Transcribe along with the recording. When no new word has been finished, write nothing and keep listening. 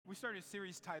We started a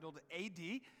series titled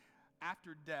AD,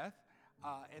 After Death.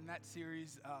 In that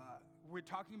series, we're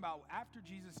talking about after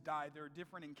Jesus died, there are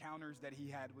different encounters that he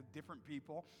had with different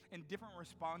people and different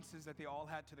responses that they all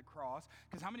had to the cross.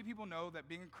 Because how many people know that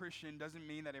being a Christian doesn't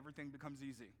mean that everything becomes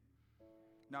easy?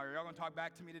 Now, are y'all going to talk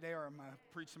back to me today, or am I going to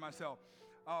preach to myself?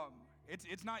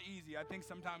 It's not easy. I think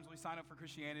sometimes we sign up for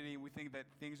Christianity and we think that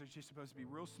things are just supposed to be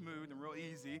real smooth and real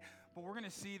easy. But we're going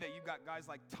to see that you've got guys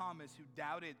like Thomas who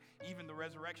doubted even the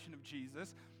resurrection of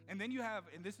Jesus. And then you have,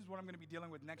 and this is what I'm going to be dealing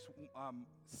with next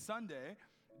Sunday,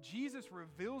 Jesus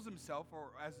reveals himself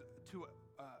to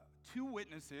two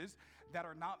witnesses that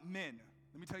are not men.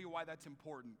 Let me tell you why that's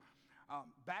important.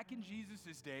 Back in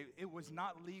Jesus' day, it was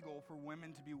not legal for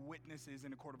women to be witnesses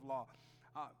in a court of law.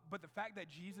 But the fact that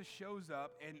Jesus shows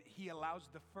up and he allows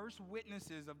the first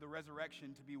witnesses of the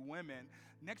resurrection to be women.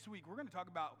 Next week, we're going to talk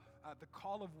about the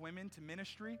call of women to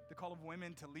ministry, the call of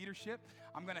women to leadership.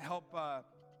 I'm going to help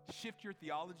shift your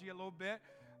theology a little bit,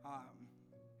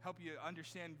 help you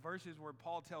understand verses where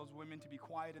Paul tells women to be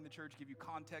quiet in the church, give you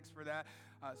context for that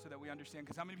so that we understand.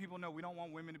 Because how many people know we don't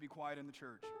want women to be quiet in the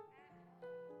church?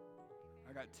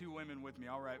 I got two women with me.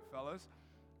 All right, fellas.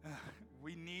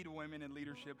 We need women in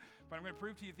leadership. But I'm going to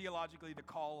prove to you theologically the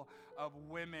call of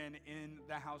women in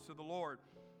the house of the Lord.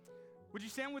 Would you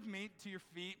stand with me to your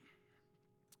feet?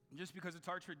 Just because it's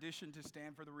our tradition to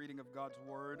stand for the reading of God's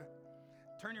word.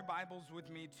 Turn your Bibles with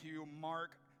me to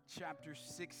Mark chapter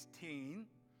 16.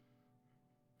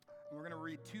 We're going to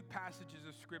read two passages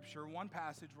of Scripture. One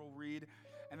passage we'll read,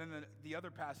 and then the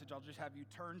other passage I'll just have you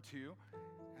turn to.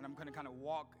 And I'm going to kind of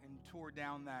walk and tour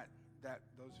down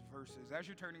those verses. As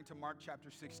you're turning to Mark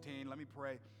chapter 16, let me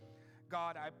pray.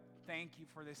 God, I thank you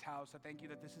for this house. I thank you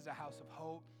that this is a house of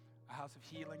hope, a house of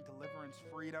healing, deliverance,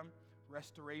 freedom,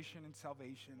 restoration, and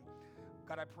salvation.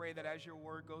 God, I pray that as your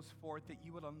word goes forth, that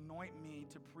you would anoint me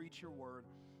to preach your word,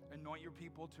 anoint your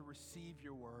people to receive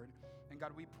your word. And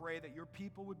God, we pray that your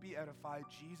people would be edified,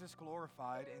 Jesus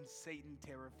glorified, and Satan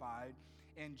terrified,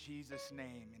 in Jesus'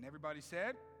 name. And everybody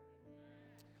said?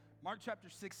 Mark chapter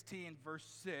 16, verse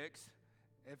 6.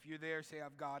 If you're there, say,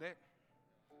 I've got it.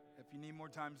 If you need more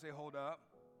time, say, hold up.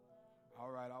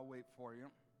 All right, I'll wait for you.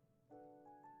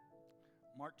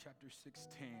 Mark chapter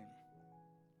 16.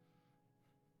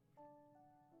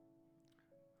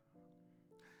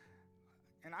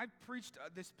 And I've preached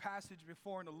this passage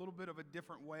before in a little bit of a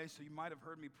different way, so you might have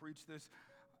heard me preach this,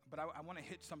 but I want to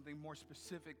hit something more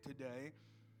specific today.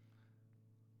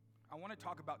 I want to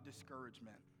talk about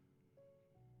discouragement.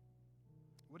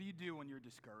 What do you do when you're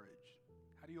discouraged?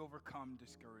 How do you overcome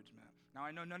discouragement? Now,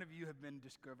 I know none of you have been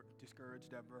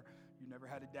discouraged ever. You never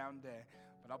had a down day,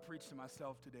 but I'll preach to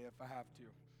myself today if I have to.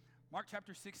 Mark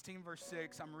chapter 16, verse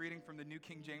 6, I'm reading from the New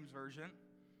King James Version.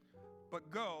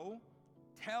 But go,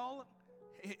 tell,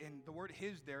 and the word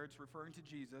his there, it's referring to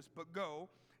Jesus, but go,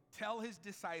 tell his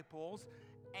disciples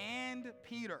and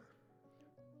Peter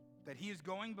that he is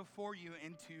going before you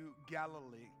into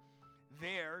Galilee.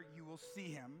 There you will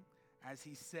see him, as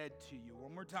he said to you.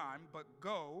 One more time, but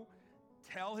go,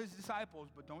 tell his disciples,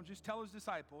 but don't just tell his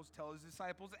disciples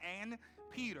and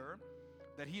Peter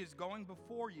that he is going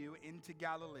before you into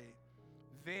Galilee.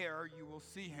 There you will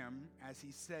see him as he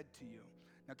said to you.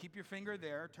 Now keep your finger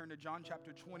there, turn to John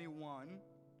chapter 21,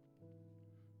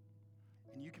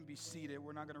 and you can be seated.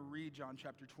 We're not going to read John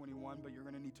chapter 21, but you're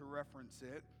going to need to reference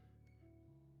it.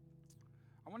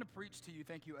 I want to preach to you,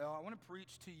 thank you, El. I want to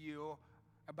preach to you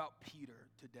about Peter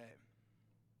today.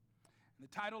 The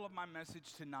title of my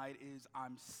message tonight is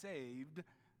I'm Saved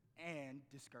and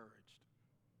Discouraged.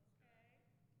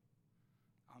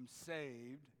 I'm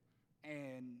saved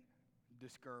and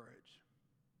discouraged.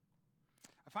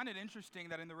 I find it interesting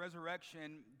that in the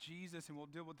resurrection, Jesus, and we'll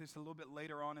deal with this a little bit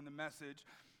later on in the message,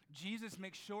 Jesus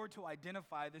makes sure to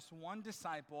identify this one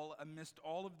disciple amidst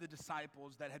all of the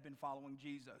disciples that had been following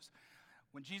Jesus.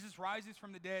 When Jesus rises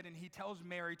from the dead and he tells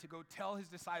Mary to go tell his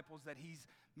disciples that he's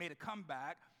made a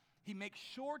comeback, he makes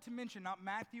sure to mention not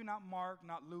Matthew, not Mark,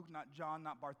 not Luke, not John,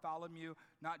 not Bartholomew,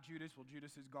 not Judas. Well,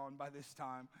 Judas is gone by this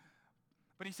time.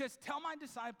 But he says, tell my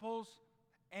disciples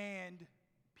and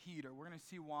Peter. We're going to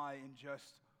see why in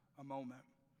just a moment.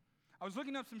 I was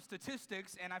looking up some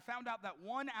statistics, and I found out that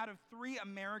 1 out of 3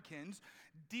 Americans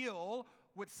deal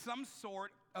with some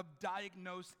sort of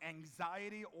diagnosed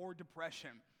anxiety or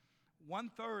depression.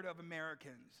 1/3 of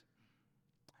Americans.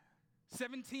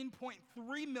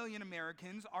 17.3 million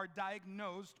Americans are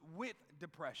diagnosed with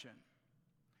depression.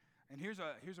 And here's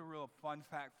a real fun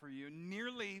fact for you.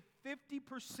 Nearly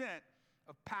 50%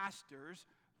 of pastors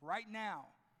right now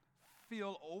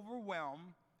feel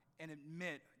overwhelmed and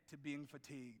admit to being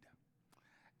fatigued.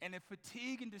 And if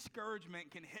fatigue and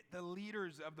discouragement can hit the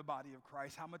leaders of the body of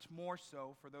Christ, how much more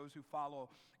so for those who follow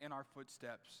in our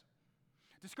footsteps?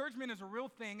 Discouragement is a real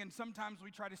thing, and sometimes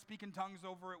we try to speak in tongues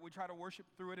over it. We try to worship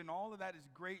through it, and all of that is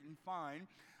great and fine.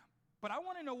 But I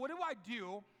want to know, what do I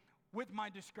do with my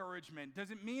discouragement?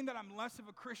 Does it mean that I'm less of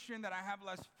a Christian, that I have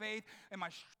less faith? Am I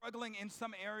struggling in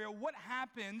some area? What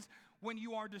happens when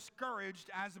you are discouraged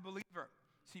as a believer?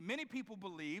 See, many people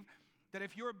believe that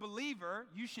if you're a believer,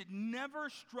 you should never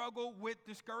struggle with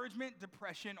discouragement,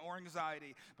 depression, or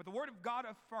anxiety. But the Word of God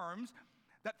affirms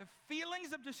that the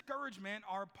feelings of discouragement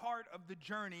are a part of the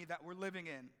journey that we're living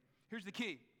in. Here's the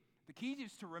key. The key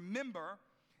is to remember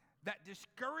that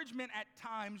discouragement at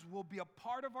times will be a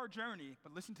part of our journey,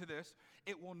 but listen to this,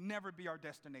 it will never be our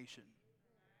destination.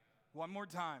 One more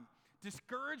time.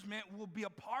 Discouragement will be a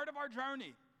part of our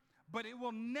journey, but it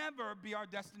will never be our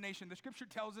destination. The scripture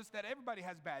tells us that everybody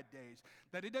has bad days,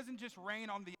 that it doesn't just rain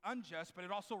on the unjust, but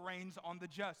it also rains on the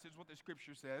just, is what the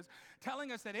scripture says,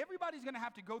 telling us that everybody's going to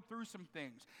have to go through some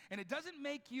things. And it doesn't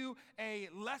make you a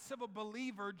less of a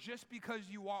believer just because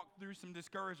you walk through some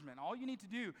discouragement. All you need to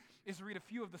do is read a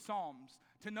few of the Psalms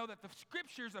to know that the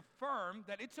scriptures affirm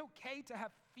that it's okay to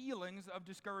have feelings of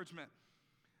discouragement.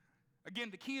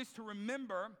 Again, the key is to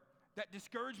remember that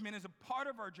discouragement is a part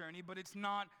of our journey, but it's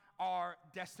not our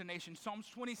destination. Psalms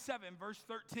 27, verse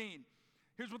 13.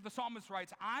 Here's what the psalmist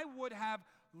writes: I would have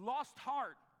lost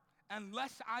heart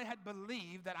unless I had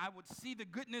believed that I would see the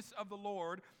goodness of the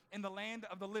Lord in the land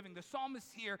of the living. The psalmist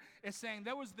here is saying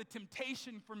there was the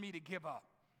temptation for me to give up.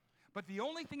 But the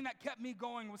only thing that kept me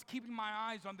going was keeping my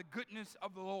eyes on the goodness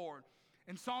of the Lord.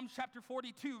 In Psalms chapter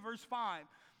 42, verse 5,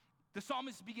 the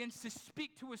psalmist begins to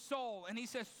speak to his soul, and he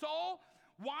says, "Soul,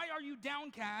 why are you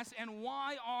downcast, and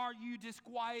why are you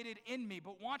disquieted in me?"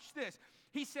 But watch this.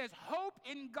 He says, "Hope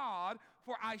in God,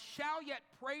 for I shall yet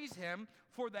praise him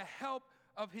for the help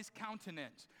of his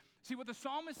countenance." See, what the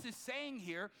psalmist is saying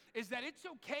here is that it's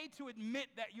okay to admit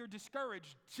that you're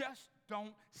discouraged. Just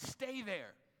don't stay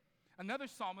there. Another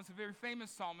psalmist, a very famous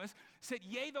psalmist, said,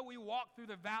 "Yea, though we walk through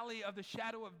the valley of the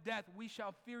shadow of death, we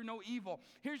shall fear no evil."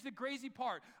 Here's the crazy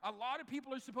part. A lot of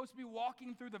people are supposed to be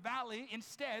walking through the valley.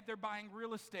 Instead, they're buying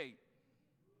real estate.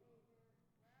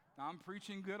 I'm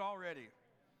preaching good already.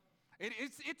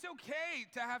 It's okay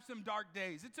to have some dark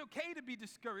days. It's okay to be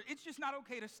discouraged. It's just not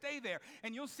okay to stay there.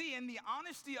 And you'll see in the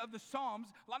honesty of the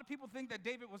Psalms, a lot of people think that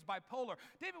David was bipolar.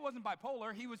 David wasn't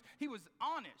bipolar. He was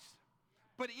honest.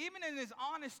 But even in his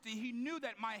honesty, he knew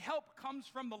that my help comes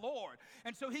from the Lord.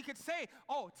 And so he could say,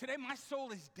 "Oh, today my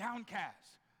soul is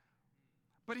downcast."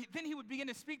 But then he would begin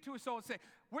to speak to his soul and say,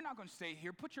 "We're not going to stay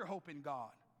here. Put your hope in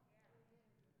God."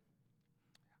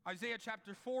 Isaiah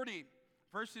chapter 40,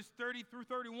 verses 30 through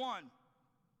 31.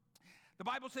 The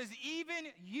Bible says,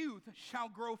 "Even youth shall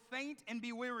grow faint and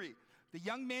be weary. The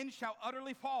young men shall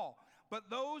utterly fall. But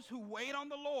those who wait on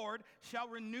the Lord shall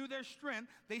renew their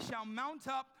strength. They shall mount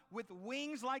up with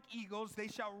wings like eagles. They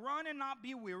shall run and not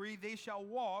be weary. They shall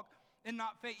walk and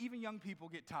not faint." Even young people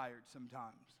get tired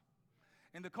sometimes.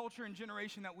 In the culture and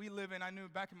generation that we live in, I knew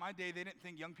back in my day, they didn't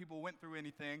think young people went through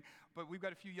anything. But we've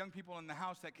got a few young people in the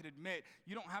house that could admit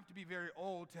you don't have to be very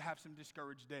old to have some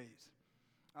discouraged days.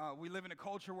 We live in a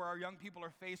culture where our young people are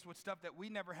faced with stuff that we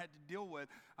never had to deal with.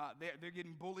 They're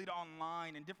getting bullied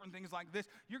online and different things like this.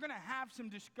 You're going to have some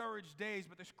discouraged days,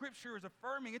 but the scripture is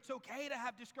affirming it's okay to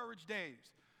have discouraged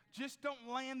days. Just don't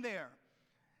land there.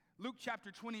 Luke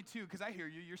chapter 22, because I hear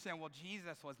you. You're saying, "Well,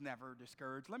 Jesus was never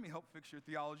discouraged." Let me help fix your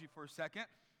theology for a second.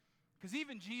 Because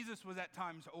even Jesus was at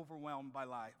times overwhelmed by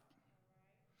life.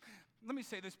 Let me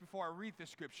say this before I read the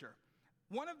scripture.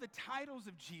 One of the titles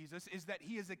of Jesus is that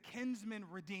he is a kinsman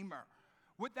redeemer.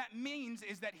 What that means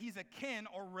is that he's akin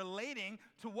or relating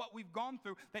to what we've gone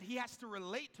through, that he has to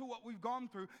relate to what we've gone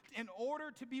through in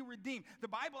order to be redeemed. The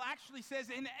Bible actually says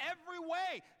in every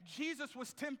way Jesus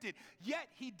was tempted,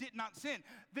 yet he did not sin.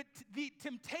 The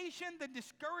temptation, the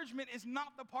discouragement is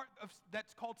not the part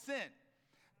that's called sin.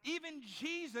 Even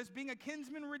Jesus, being a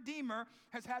kinsman redeemer,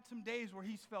 has had some days where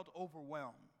he's felt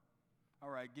overwhelmed. All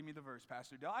right, give me the verse,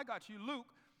 Pastor Dale. I got you.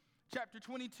 Luke chapter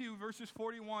 22, verses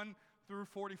 41 through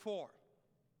 44.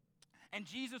 "And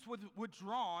Jesus was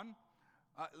withdrawn."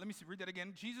 Read that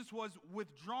again. "Jesus was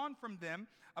withdrawn from them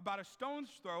about a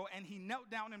stone's throw, and he knelt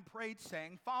down and prayed,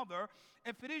 saying, 'Father,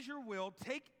 if it is your will,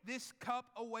 take this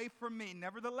cup away from me.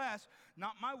 Nevertheless,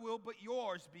 not my will, but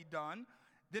yours be done.'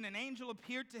 Then an angel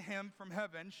appeared to him from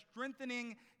heaven,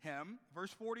 strengthening him."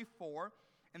 Verse 44,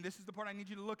 and this is the part I need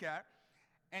you to look at.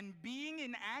 "And being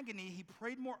in agony, he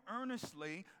prayed more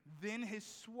earnestly. Then his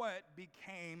sweat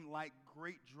became like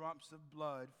great drops of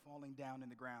blood falling down in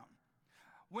the ground."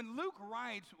 When Luke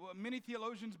writes, many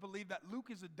theologians believe that Luke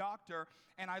is a doctor,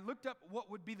 and I looked up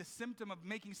what would be the symptom of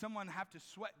making someone have to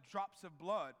sweat drops of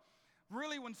blood.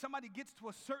 Really, when somebody gets to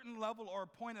a certain level or a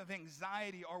point of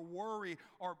anxiety or worry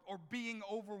or being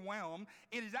overwhelmed,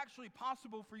 it is actually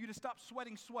possible for you to stop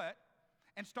sweating sweat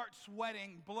and start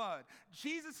sweating blood.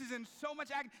 Jesus is in so much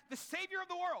agony. The Savior of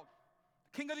the world,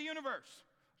 King of the universe,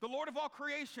 the Lord of all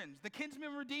creations, the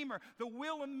kinsman redeemer, the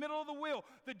will in the middle of the will,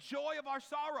 the joy of our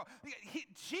sorrow.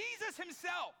 Jesus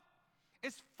himself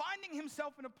is finding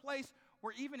himself in a place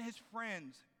where even his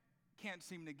friends can't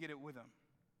seem to get it with him.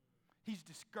 He's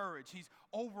discouraged. He's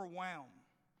overwhelmed.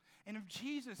 And if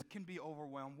Jesus can be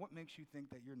overwhelmed, what makes you think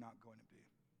that you're not going to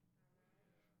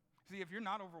be? See, if you're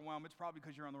not overwhelmed, it's probably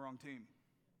because you're on the wrong team.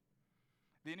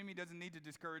 The enemy doesn't need to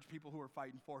discourage people who are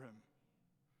fighting for him.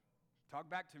 Talk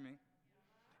back to me.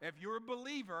 If you're a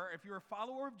believer, if you're a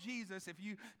follower of Jesus, if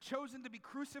you've chosen to be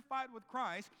crucified with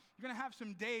Christ, you're going to have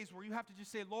some days where you have to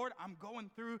just say, Lord, I'm going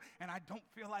through and I don't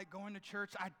feel like going to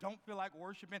church. I don't feel like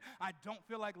worshiping. I don't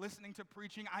feel like listening to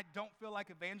preaching. I don't feel like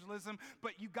evangelism.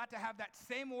 But you got to have that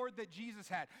same word that Jesus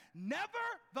had.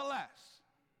 Nevertheless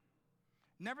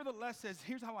says,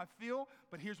 here's how I feel,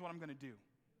 but here's what I'm going to do.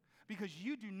 Because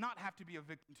you do not have to be a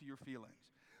victim to your feelings.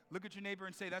 Look at your neighbor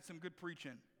and say, that's some good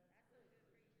preaching.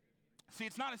 See,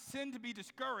 it's not a sin to be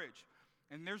discouraged,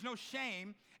 and there's no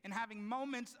shame in having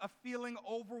moments of feeling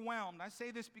overwhelmed. I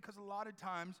say this because a lot of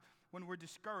times when we're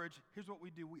discouraged, here's what we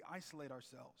do. We isolate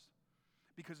ourselves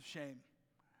because of shame.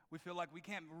 We feel like we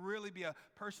can't really be a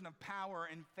person of power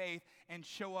and faith and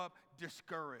show up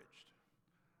discouraged.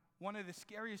 One of the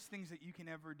scariest things that you can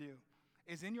ever do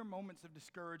is in your moments of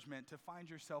discouragement to find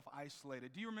yourself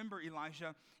isolated. Do you remember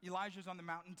Elijah? Elijah's on the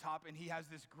mountaintop and he has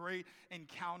this great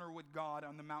encounter with God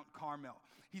on the Mount Carmel.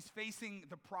 He's facing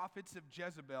the prophets of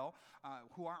Jezebel,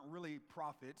 who aren't really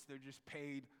prophets. They're just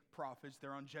paid prophets.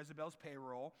 They're on Jezebel's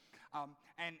payroll.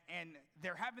 And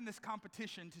they're having this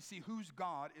competition to see whose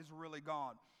God is really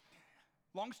God.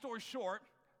 Long story short,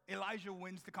 Elijah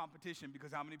wins the competition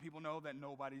because how many people know that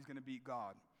nobody's going to beat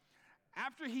God?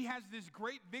 After he has this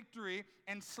great victory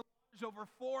and slaughters over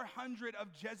 400 of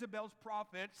Jezebel's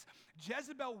prophets,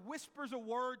 Jezebel whispers a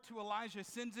word to Elijah,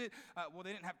 sends it,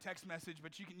 they didn't have text message,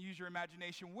 but you can use your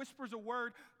imagination, whispers a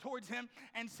word towards him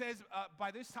and says,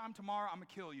 by this time tomorrow, I'm going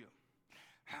to kill you.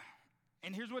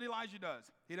 And here's what Elijah does.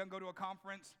 He doesn't go to a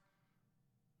conference.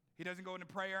 He doesn't go into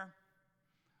prayer.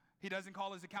 He doesn't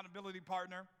call his accountability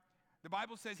partner. The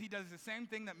Bible says he does the same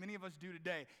thing that many of us do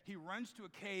today. He runs to a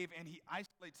cave and he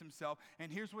isolates himself.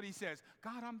 And here's what he says.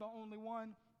 God, I'm the only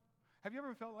one. Have you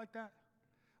ever felt like that?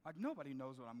 Like nobody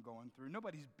knows what I'm going through.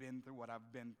 Nobody's been through what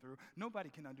I've been through. Nobody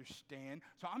can understand.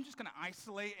 So I'm just going to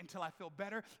isolate until I feel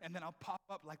better and then I'll pop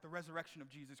up like the resurrection of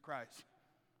Jesus Christ.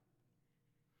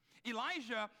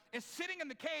 Elijah is sitting in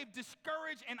the cave,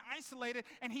 discouraged and isolated,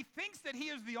 and he thinks that he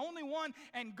is the only one,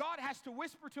 and God has to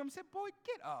whisper to him, say, boy,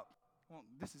 get up. Well,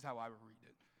 this is how I read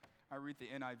it. I read the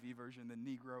NIV version, the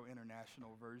Negro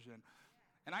International version.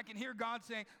 And I can hear God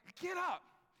saying, get up.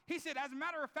 He said, as a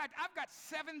matter of fact, I've got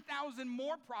 7,000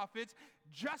 more prophets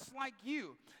just like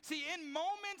you. See, in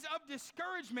moments of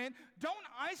discouragement, don't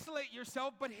isolate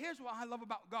yourself, but here's what I love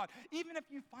about God. Even if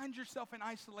you find yourself in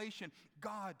isolation,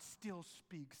 God still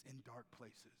speaks in dark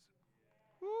places.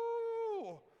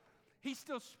 Woo! He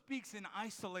still speaks in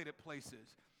isolated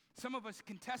places. Some of us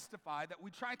can testify that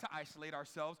we tried to isolate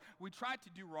ourselves, we tried to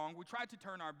do wrong, we tried to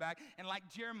turn our back, and like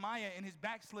Jeremiah in his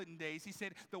backslidden days, he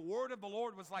said, the word of the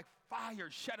Lord was like fire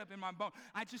shut up in my bone.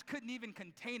 I just couldn't even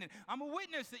contain it. I'm a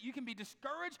witness that you can be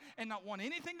discouraged and not want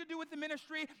anything to do with the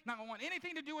ministry, not want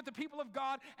anything to do with the people of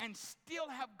God, and still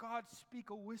have God speak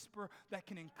a whisper that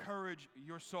can encourage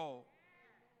your soul.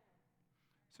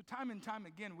 So time and time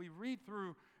again, we read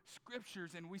through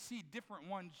scriptures and we see different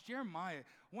ones. Jeremiah,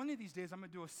 one of these days I'm going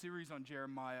to do a series on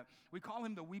Jeremiah. We call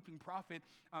him the weeping prophet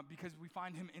because we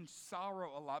find him in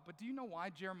sorrow a lot. But do you know why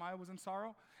Jeremiah was in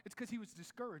sorrow? It's because he was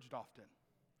discouraged often.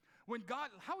 When God,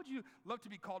 how would you love to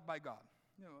be called by God?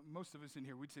 You know, most of us in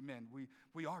here, we'd say, man,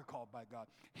 we are called by God.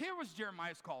 Here was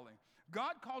Jeremiah's calling.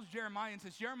 God calls Jeremiah and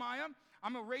says, Jeremiah,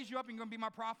 I'm going to raise you up and you're going to be my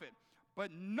prophet.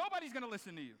 But nobody's going to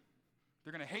listen to you.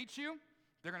 They're going to hate you.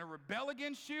 They're going to rebel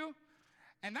against you.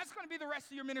 And that's going to be the rest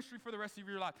of your ministry for the rest of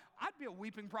your life. I'd be a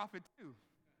weeping prophet too.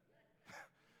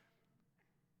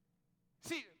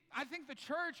 See, I think the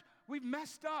church, we've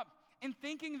messed up in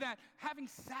thinking that having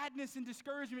sadness and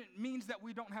discouragement means that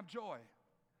we don't have joy.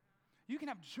 You can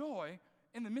have joy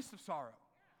in the midst of sorrow.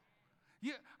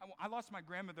 Yeah, I lost my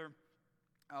grandmother,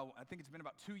 I think it's been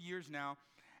about 2 years now.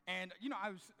 And, I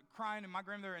was crying, and my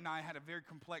grandmother and I had a very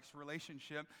complex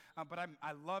relationship, but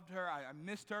I loved her, I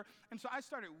missed her. And so I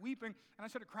started weeping, and I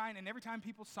started crying, and every time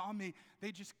people saw me,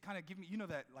 they just kind of give me,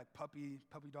 that like puppy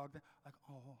dog thing, like,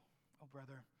 oh,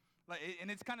 brother.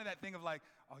 And it's kind of that thing of like,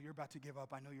 oh, you're about to give up.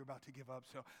 I know you're about to give up,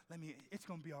 so it's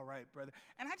going to be all right, brother.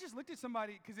 And I just looked at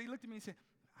somebody, because they looked at me and said,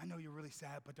 I know you're really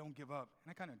sad, but don't give up.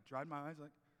 And I kind of dried my eyes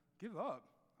like, give up?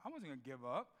 I wasn't going to give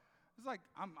up. It's like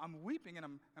I'm weeping and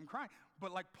I'm crying.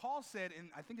 But like Paul said,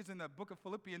 I think it's in the book of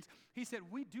Philippians, he said,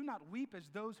 we do not weep as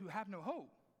those who have no hope.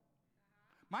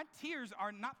 My tears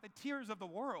are not the tears of the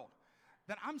world,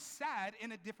 that I'm sad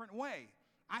in a different way.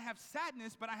 I have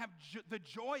sadness, but I have the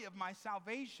joy of my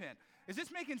salvation. Is this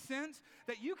making sense?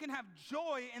 That you can have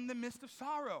joy in the midst of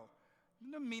sorrow.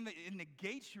 It doesn't mean that it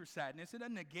negates your sadness. It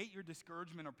doesn't negate your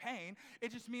discouragement or pain.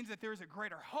 It just means that there is a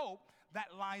greater hope that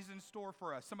lies in store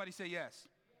for us. Somebody say yes.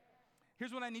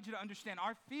 Here's what I need you to understand.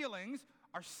 Our feelings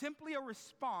are simply a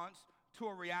response to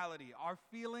a reality. Our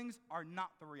feelings are not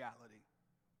the reality.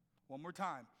 One more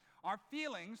time. Our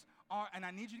feelings are, and I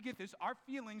need you to get this, our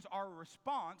feelings are a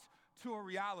response to a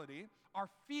reality. Our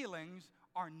feelings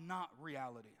are not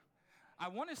reality. I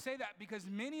want to say that because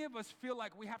many of us feel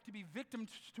like we have to be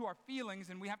victims to our feelings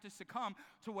and we have to succumb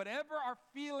to whatever our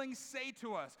feelings say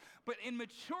to us. But in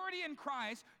maturity in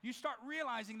Christ, you start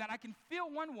realizing that I can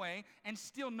feel one way and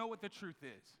still know what the truth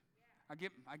is. I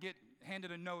get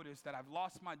handed a notice that I've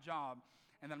lost my job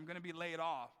and that I'm going to be laid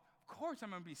off. Of course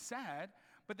I'm going to be sad,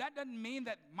 but that doesn't mean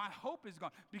that my hope is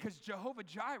gone because Jehovah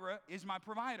Jireh is my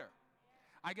provider.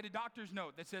 I get a doctor's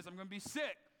note that says I'm going to be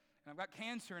sick, and I've got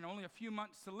cancer and only a few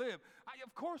months to live.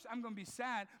 Of course, I'm going to be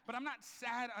sad, but I'm not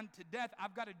sad unto death.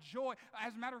 I've got a joy.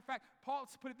 As a matter of fact, Paul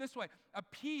put it this way, a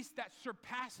peace that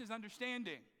surpasses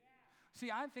understanding. Yeah.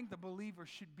 See, I think the believer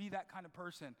should be that kind of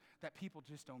person that people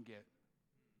just don't get.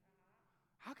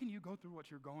 How can you go through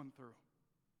what you're going through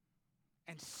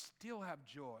and still have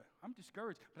joy? I'm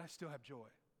discouraged, but I still have joy.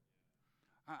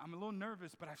 I'm a little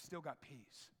nervous, but I've still got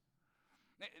peace.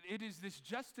 It is this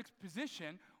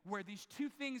juxtaposition where these two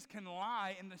things can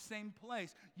lie in the same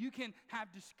place. You can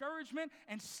have discouragement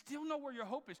and still know where your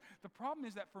hope is. The problem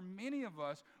is that for many of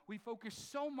us, we focus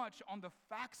so much on the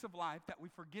facts of life that we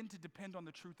forget to depend on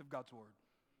the truth of God's word.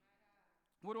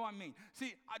 What do I mean?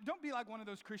 See, don't be like one of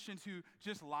those Christians who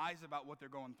just lies about what they're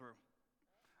going through.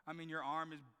 I mean, your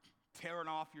arm is tearing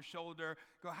off your shoulder.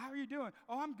 Go, how are you doing?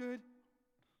 Oh, I'm good.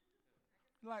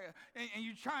 Like, and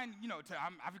you try and,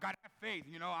 I've got to have faith.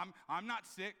 I'm not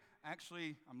sick.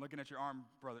 Actually, I'm looking at your arm,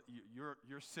 brother.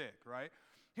 You're sick, right?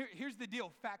 Here's the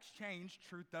deal. Facts change.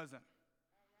 Truth doesn't.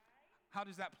 How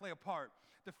does that play a part?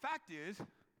 The fact is,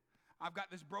 I've got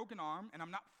this broken arm, and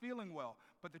I'm not feeling well.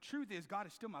 But the truth is, God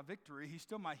is still my victory. He's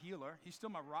still my healer. He's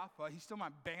still my Rapha. He's still my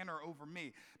banner over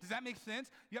me. Does that make sense?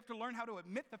 You have to learn how to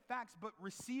admit the facts, but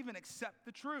receive and accept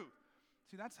the truth.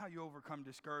 See, that's how you overcome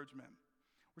discouragement.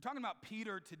 We're talking about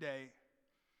Peter today,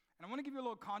 and I want to give you a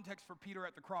little context for Peter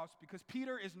at the cross because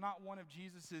Peter is not one of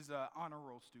Jesus' honor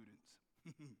roll students.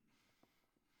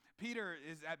 Peter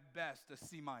is at best a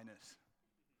C-.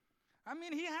 I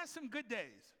mean, he has some good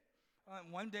days.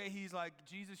 One day he's like,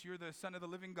 Jesus, you're the Son of the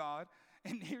living God.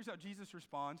 And here's how Jesus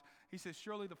responds. He says,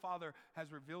 surely the Father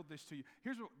has revealed this to you.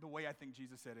 Here's the way I think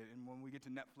Jesus said it, and when we get to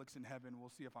Netflix in heaven, we'll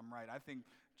see if I'm right. I think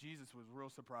Jesus was real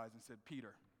surprised and said,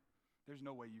 Peter, there's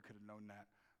no way you could have known that.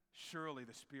 Surely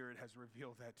the Spirit has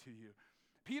revealed that to you.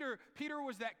 Peter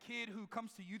was that kid who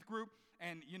comes to youth group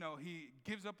and, he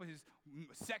gives up his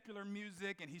secular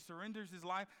music and he surrenders his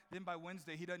life. Then by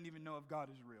Wednesday, he doesn't even know if God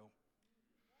is real.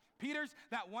 Peter's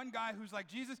that one guy who's like,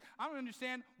 Jesus, I don't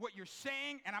understand what you're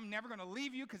saying, and I'm never going to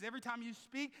leave you because every time you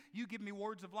speak, you give me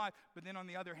words of life. But then on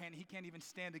the other hand, he can't even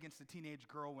stand against a teenage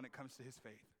girl when it comes to his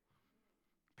faith.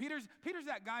 Peter's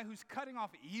that guy who's cutting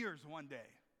off ears one day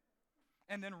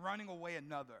and then running away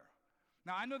another.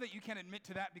 Now, I know that you can't admit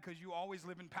to that because you always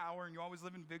live in power and you always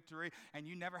live in victory and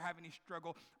you never have any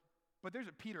struggle. But there's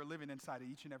a Peter living inside of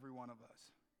each and every one of us.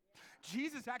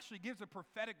 Jesus actually gives a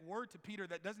prophetic word to Peter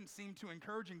that doesn't seem too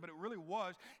encouraging, but it really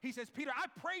was. He says, Peter, I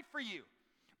prayed for you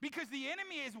because the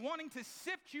enemy is wanting to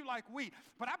sift you like wheat.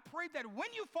 But I prayed that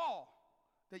when you fall,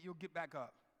 that you'll get back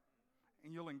up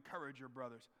and you'll encourage your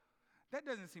brothers. That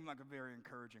doesn't seem like a very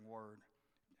encouraging word.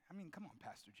 I mean, come on,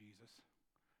 Pastor Jesus.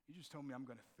 You just told me I'm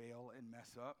going to fail and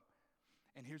mess up.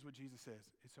 And here's what Jesus says.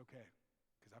 It's okay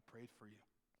because I prayed for you.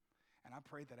 And I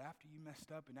pray that after you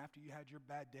messed up and after you had your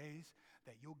bad days,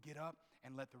 that you'll get up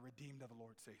and let the redeemed of the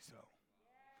Lord say so.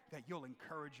 Yeah. That you'll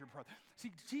encourage your brother.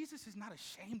 See, Jesus is not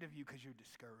ashamed of you because you're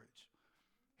discouraged.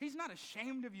 He's not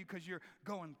ashamed of you because you're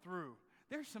going through.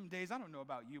 There's some days, I don't know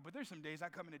about you, but there's some days I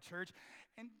come into church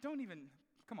and don't even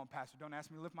Come on, Pastor, don't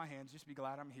ask me to lift my hands. Just be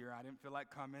glad I'm here. I didn't feel like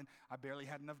coming. I barely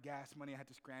had enough gas money. I had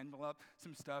to scramble up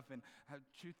some stuff. And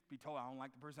truth be told, I don't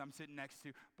like the person I'm sitting next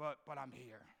to, but I'm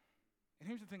here. And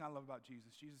here's the thing I love about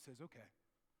Jesus. Jesus says, okay,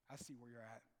 I see where you're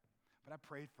at. But I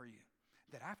prayed for you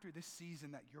that after this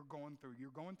season that you're going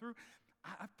through,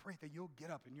 I pray that you'll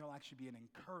get up and you'll actually be an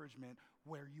encouragement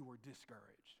where you were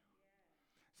discouraged.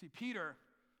 See, Peter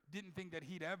didn't think that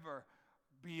he'd ever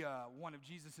be one of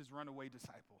Jesus' runaway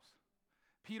disciples.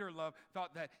 Peter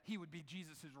thought that he would be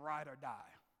Jesus' ride or die.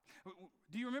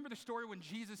 Do you remember the story when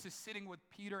Jesus is sitting with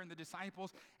Peter and the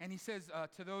disciples, and he says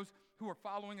to those who are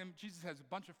following him, Jesus has a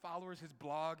bunch of followers. His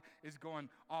blog is going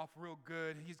off real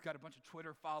good. He's got a bunch of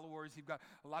Twitter followers. He's got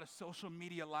a lot of social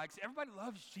media likes. Everybody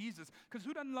loves Jesus, because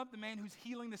who doesn't love the man who's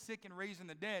healing the sick and raising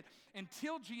the dead?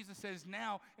 Until Jesus says,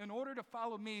 now, in order to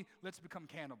follow me, let's become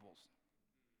cannibals.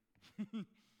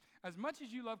 As much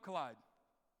as you love Collide,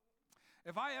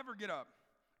 if I ever get up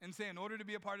and say, in order to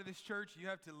be a part of this church, you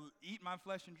have to eat my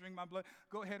flesh and drink my blood,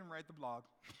 go ahead and write the blog.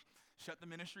 Shut the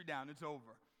ministry down. It's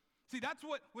over. See, that's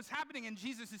what was happening in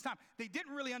Jesus' time. They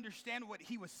didn't really understand what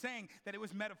he was saying, that it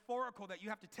was metaphorical, that you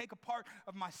have to take a part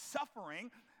of my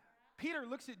suffering. Peter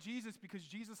looks at Jesus because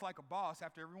Jesus, like a boss,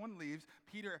 after everyone leaves,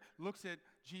 Peter looks at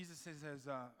Jesus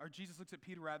or Jesus looks at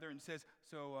Peter rather and says,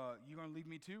 so you going to leave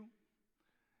me too?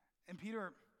 And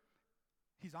Peter,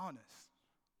 he's honest.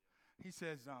 He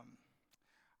says,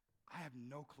 I have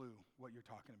no clue what you're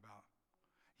talking about.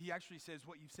 He actually says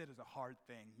what you said is a hard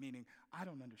thing, meaning I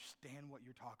don't understand what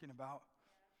you're talking about,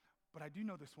 but I do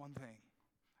know this one thing,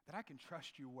 that I can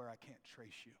trust you where I can't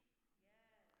trace you.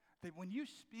 That when you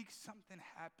speak, something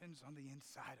happens on the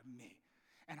inside of me,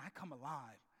 and I come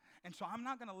alive. And so I'm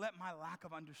not going to let my lack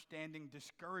of understanding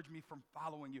discourage me from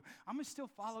following you. I'm going to still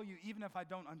follow you even if I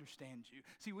don't understand you.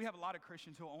 See, we have a lot of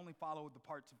Christians who only follow the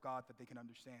parts of God that they can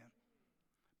understand.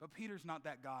 But Peter's not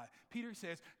that guy. Peter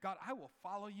says, God, I will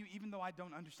follow you even though I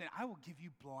don't understand. I will give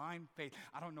you blind faith.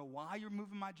 I don't know why you're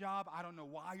moving my job. I don't know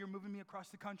why you're moving me across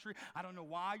the country. I don't know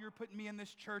why you're putting me in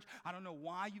this church. I don't know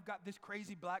why you've got this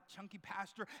crazy black chunky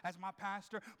pastor as my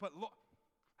pastor. But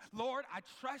Lord, I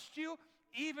trust you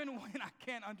even when I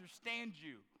can't understand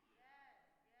you.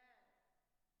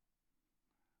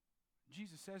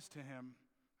 Jesus says to him,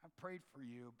 I prayed for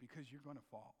you because you're going to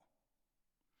fall.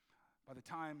 By the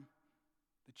time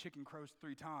the chicken crows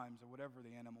 3 times, or whatever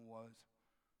the animal was,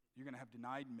 you're going to have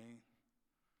denied me.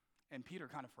 And Peter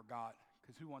kind of forgot,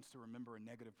 because who wants to remember a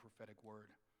negative prophetic word?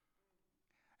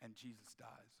 And Jesus dies.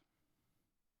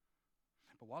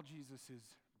 But while Jesus is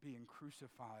being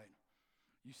crucified,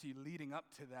 you see, leading up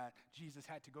to that, Jesus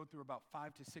had to go through about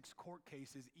 5 to 6 court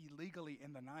cases illegally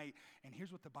in the night. And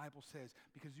here's what the Bible says,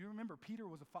 because you remember Peter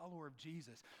was a follower of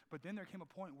Jesus, but then there came a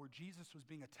point where Jesus was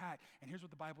being attacked. And here's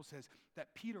what the Bible says,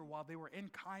 that Peter, while they were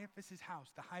in Caiaphas' house,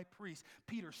 the high priest,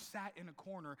 Peter sat in a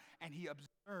corner and he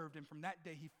observed. And from that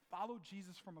day, he followed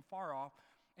Jesus from afar off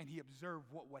and he observed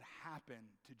what would happen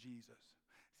to Jesus.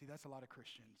 See, that's a lot of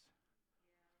Christians.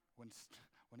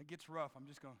 When it gets rough, I'm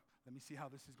just going, let me see how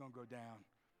this is going to go down.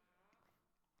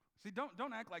 See,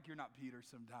 don't act like you're not Peter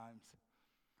sometimes.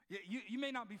 You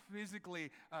may not be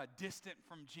physically distant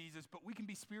from Jesus, but we can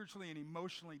be spiritually and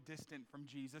emotionally distant from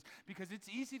Jesus, because it's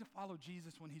easy to follow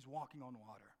Jesus when he's walking on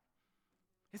water.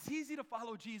 It's easy to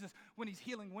follow Jesus when he's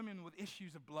healing women with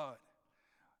issues of blood.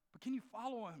 But can you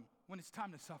follow him when it's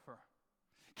time to suffer?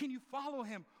 Can you follow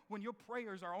him when your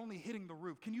prayers are only hitting the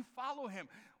roof? Can you follow him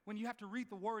when you have to read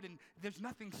the word and there's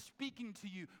nothing speaking to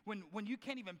you, when you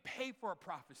can't even pay for a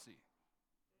prophecy?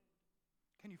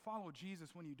 Can you follow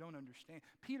Jesus when you don't understand?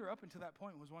 Peter, up until that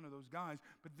point, was one of those guys,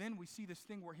 but then we see this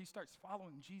thing where he starts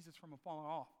following Jesus from afar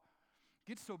off.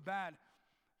 It gets so bad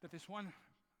that this one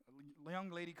young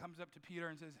lady comes up to Peter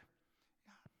and says,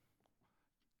 yeah,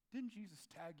 didn't Jesus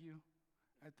tag you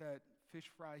at that fish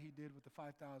fry he did with the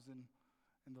 5,000?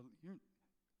 And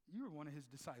you were one of his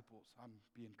disciples. I'm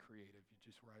being creative. You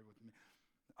just ride with me.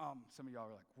 Some of y'all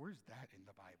are like, where's that in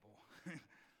the Bible?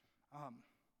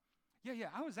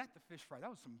 Yeah, I was at the fish fry. That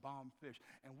was some bomb fish.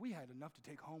 And we had enough to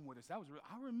take home with us. That was real.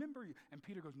 I remember you. And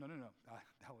Peter goes, no.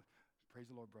 That was, praise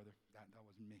the Lord, brother. That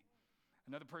wasn't me.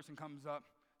 Another person comes up,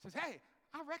 says, hey,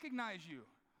 I recognize you.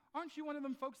 Aren't you one of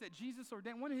them folks that Jesus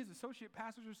ordained, one of his associate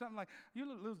pastors or something? Like, you're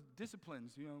little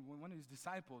disciplines, one of his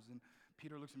disciples. And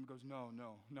Peter looks at him and goes, no,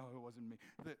 it wasn't me.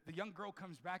 The young girl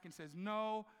comes back and says,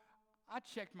 no, I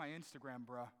checked my Instagram,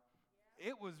 bruh.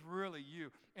 It was really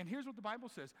you. And here's what the Bible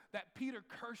says, that Peter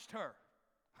cursed her,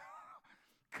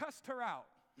 cussed her out.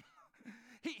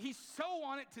 He's so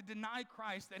on it to deny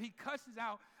Christ that he cusses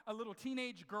out a little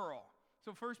teenage girl.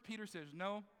 So first Peter says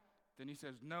no, then he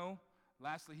says no,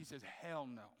 lastly he says hell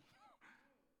no.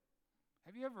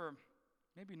 Have you ever,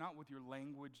 maybe not with your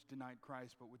language, denied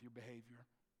Christ, but with your behavior?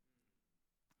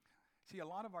 See, a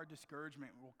lot of our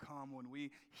discouragement will come when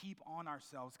we heap on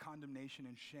ourselves condemnation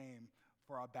and shame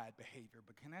for our bad behavior.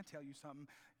 But can I tell you something?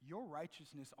 Your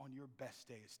righteousness on your best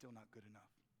day is still not good enough.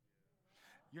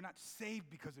 You're not saved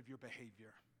because of your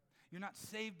behavior. You're not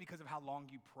saved because of how long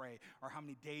you pray or how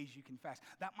many days you can fast.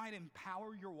 That might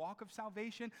empower your walk of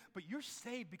salvation, but you're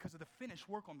saved because of the finished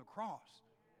work on the cross.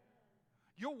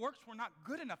 Your works were not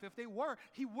good enough. If they were,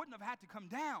 he wouldn't have had to come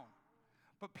down.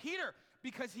 But Peter,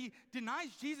 because he denies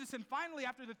Jesus, and finally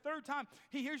after the third time,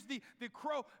 he hears the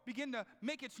crow begin to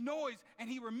make its noise, and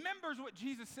he remembers what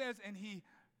Jesus says, and he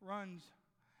runs.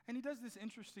 And he does this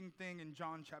interesting thing in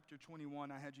John chapter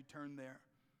 21. I had you turn there.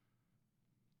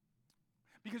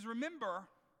 Because remember,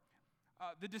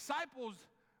 the disciples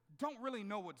don't really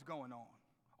know what's going on.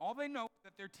 All they know is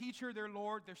that their teacher, their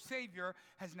Lord, their Savior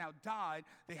has now died.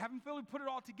 They haven't fully put it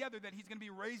all together that he's going to be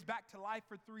raised back to life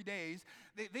for 3 days.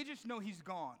 They just know he's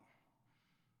gone.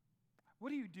 What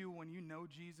do you do when you know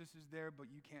Jesus is there but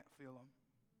you can't feel him?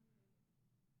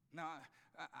 Now,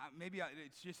 maybe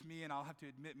it's just me and I'll have to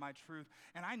admit my truth.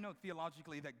 And I know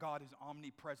theologically that God is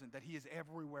omnipresent, that he is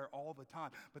everywhere all the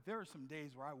time. But there are some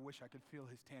days where I wish I could feel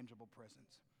his tangible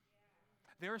presence.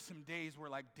 There are some days where,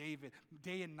 like David,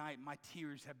 day and night, my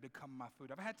tears have become my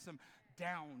food. I've had some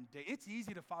down days. It's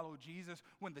easy to follow Jesus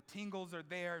when the tingles are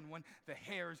there and when the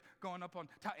hair's going up on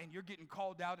top and you're getting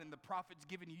called out and the prophet's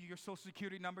giving you your social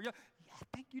security number. Yeah,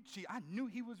 thank you, Jesus. I knew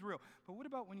he was real. But what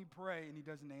about when you pray and he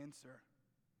doesn't answer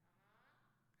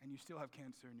and you still have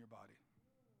cancer in your body?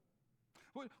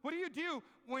 What do you do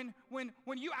when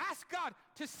you ask God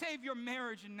to save your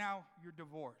marriage and now you're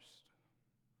divorced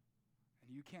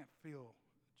and you can't feel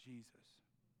Jesus?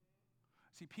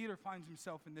 See, Peter finds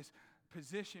himself in this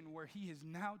position where he is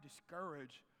now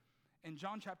discouraged. In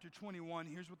John chapter 21,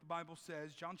 here's what the Bible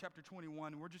says. John chapter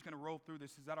 21, we're just going to roll through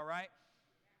this. Is that all right?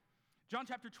 John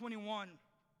chapter 21,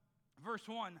 verse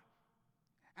 1.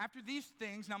 After these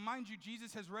things, now mind you,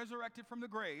 Jesus has resurrected from the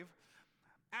grave.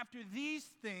 After these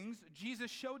things, Jesus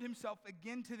showed himself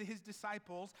again to his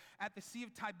disciples at the Sea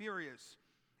of Tiberias.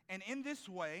 And in this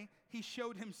way, he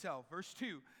showed himself. Verse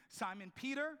 2, Simon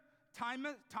Peter,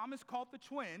 Thomas called the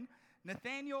twin,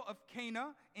 Nathanael of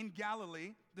Cana in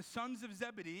Galilee, the sons of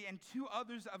Zebedee, and 2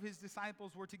 others of his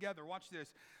disciples were together. Watch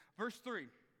this. Verse 3,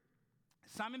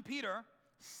 Simon Peter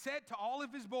said to all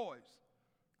of his boys,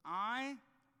 I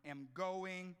am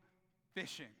going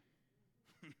fishing.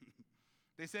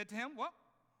 They said to him, well,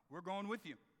 we're going with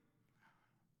you.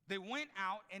 They went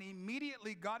out and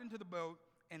immediately got into the boat,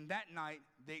 and that night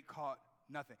they caught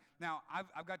nothing. Now,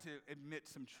 I've got to admit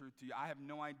some truth to you. I have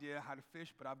no idea how to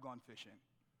fish, but I've gone fishing.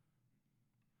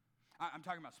 I'm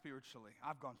talking about spiritually.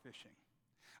 I've gone fishing.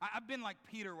 I've been like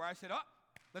Peter where I said,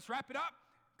 let's wrap it up.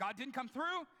 God didn't come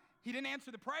through. He didn't answer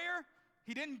the prayer.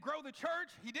 He didn't grow the church.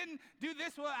 He didn't do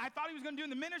this what I thought he was going to do in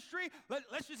the ministry.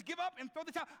 Let's just give up and throw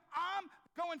the towel. I'm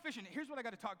going fishing. Here's what I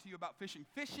got to talk to you about fishing.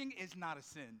 Fishing is not a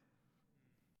sin.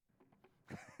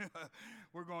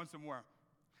 We're going somewhere.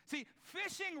 See,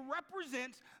 fishing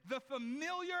represents the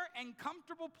familiar and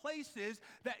comfortable places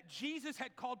that Jesus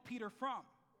had called Peter from.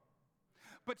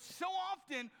 But so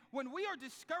often, when we are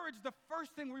discouraged, the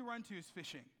first thing we run to is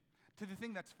fishing, to the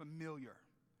thing that's familiar,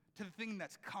 to the thing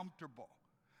that's comfortable.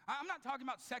 I'm not talking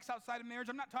about sex outside of marriage.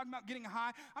 I'm not talking about getting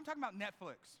high. I'm talking about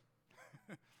Netflix.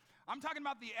 I'm talking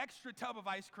about the extra tub of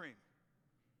ice cream.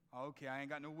 Okay, I ain't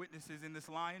got no witnesses in this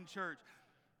lying church.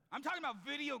 I'm talking about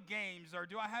video games, or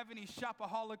do I have any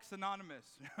Shopaholics Anonymous?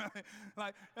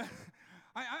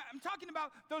 I'm talking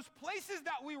about those places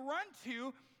that we run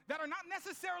to that are not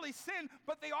necessarily sin,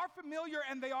 but they are familiar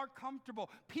and they are comfortable.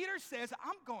 Peter says,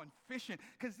 I'm going fishing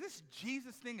because this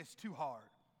Jesus thing is too hard.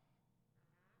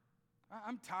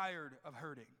 I'm tired of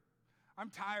hurting. I'm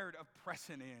tired of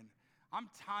pressing in. I'm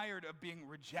tired of being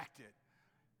rejected.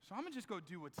 So I'm going to just go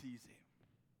do what's easy.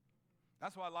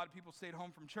 That's why a lot of people stayed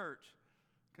home from church,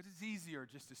 because it's easier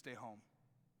just to stay home.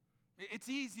 It's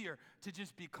easier to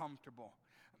just be comfortable.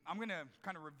 I'm going to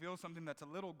kind of reveal something that's a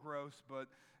little gross, but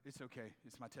it's okay.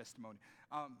 It's my testimony.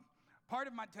 Part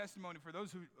of my testimony, for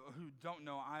those who don't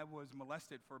know, I was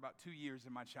molested for about 2 years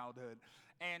in my childhood.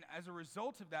 And as a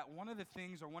result of that, one of the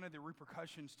things or one of the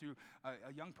repercussions to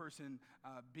a young person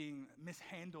being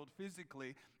mishandled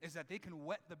physically is that they can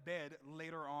wet the bed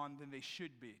later on than they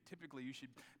should be. Typically, you should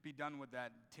be done with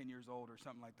that 10 years old or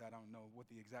something like that. I don't know what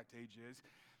the exact age is.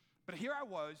 But here I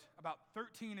was, about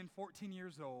 13 and 14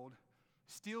 years old,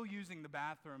 still using the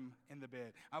bathroom in the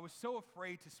bed. I was so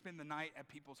afraid to spend the night at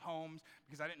people's homes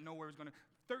because I didn't know where I was going to.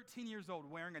 13 years old,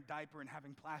 wearing a diaper and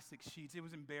having plastic sheets. It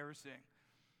was embarrassing.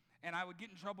 And I would get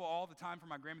in trouble all the time from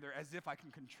my grandmother, as if I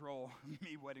can control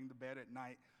me wetting the bed at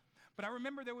night. But I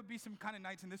remember there would be some kind of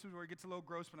nights, and this is where it gets a little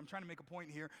gross, but I'm trying to make a point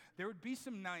here. There would be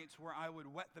some nights where I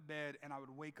would wet the bed, and I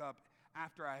would wake up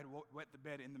after I had wet the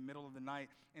bed in the middle of the night,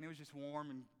 and it was just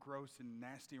warm and gross and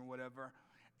nasty or whatever,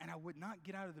 and I would not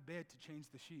get out of the bed to change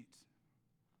the sheets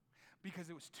because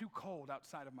it was too cold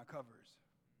outside of my covers.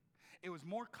 It was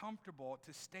more comfortable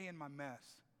to stay in my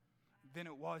mess than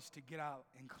it was to get out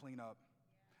and clean up.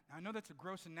 Now, I know that's a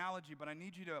gross analogy, but I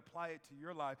need you to apply it to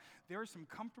your life. There are some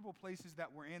comfortable places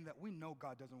that we're in that we know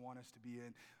God doesn't want us to be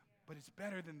in, but it's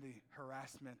better than the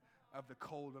harassment of the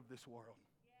cold of this world.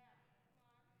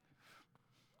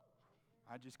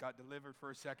 I just got delivered for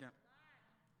a second.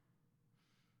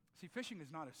 See, fishing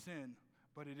is not a sin,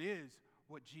 but it is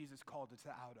what Jesus called us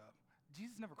out of.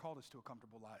 Jesus never called us to a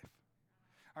comfortable life.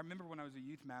 I remember when I was a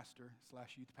youth master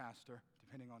 / youth pastor,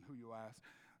 depending on who you ask.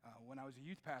 When I was a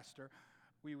youth pastor,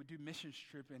 we would do mission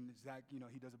trip, and Zach,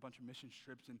 he does a bunch of mission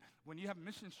trips. And when you have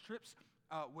mission trips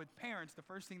with parents, the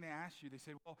first thing they ask you, they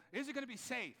say, well, is it going to be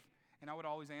safe? And I would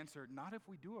always answer, not if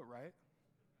we do it right.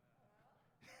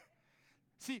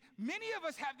 See, many of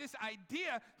us have this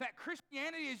idea that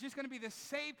Christianity is just going to be the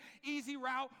safe, easy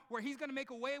route where he's going to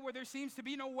make a way where there seems to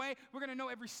be no way. We're going to know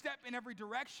every step in every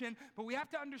direction. But we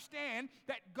have to understand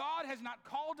that God has not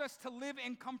called us to live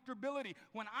in comfortability.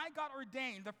 When I got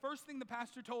ordained, the first thing the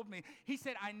pastor told me, he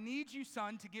said, I need you,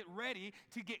 son, to get ready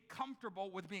to get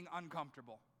comfortable with being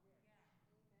uncomfortable.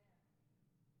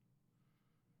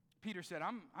 Peter said,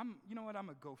 I'm going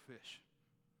to go fish.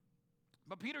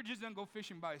 But Peter just doesn't go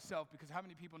fishing by himself, because how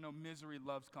many people know misery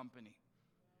loves company?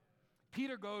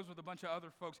 Peter goes with a bunch of other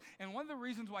folks. And one of the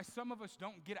reasons why some of us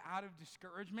don't get out of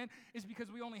discouragement is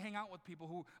because we only hang out with people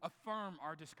who affirm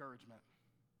our discouragement.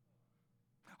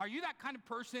 Are you that kind of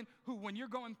person who, when you're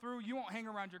going through, you won't hang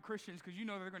around your Christians because you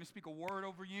know they're going to speak a word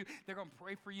over you, they're going to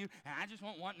pray for you, and I just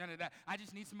won't want none of that. I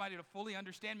just need somebody to fully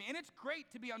understand me. And it's great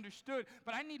to be understood,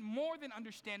 but I need more than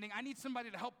understanding. I need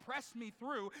somebody to help press me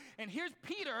through. And here's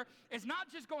Peter is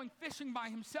not just going fishing by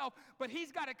himself, but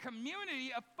he's got a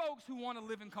community of folks who want to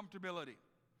live in comfortability.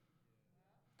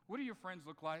 What do your friends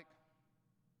look like?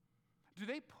 Do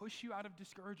they push you out of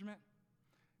discouragement?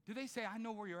 Do they say, I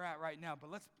know where you're at right now, but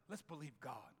let's believe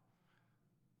God?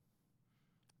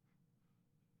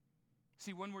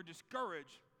 See, when we're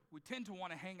discouraged, we tend to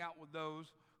want to hang out with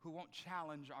those who won't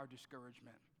challenge our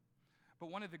discouragement. But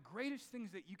one of the greatest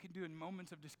things that you can do in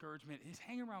moments of discouragement is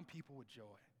hang around people with joy.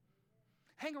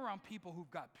 Hang around people who've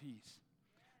got peace.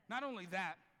 Not only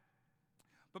that,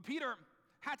 but Peter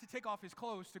had to take off his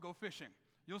clothes to go fishing.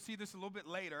 You'll see this a little bit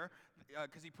later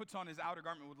because he puts on his outer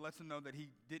garment, which lets him know that he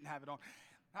didn't have it on.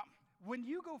 Now, when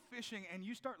you go fishing and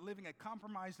you start living a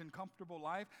compromised and comfortable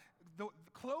life, the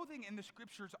clothing in the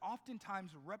scriptures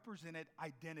oftentimes represented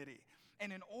identity.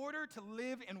 And in order to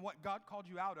live in what God called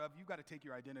you out of, you've got to take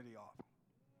your identity off.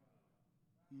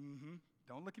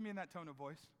 Don't look at me in that tone of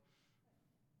voice.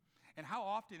 And how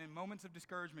often in moments of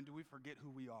discouragement do we forget who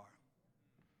we are?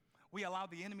 We allow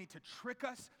the enemy to trick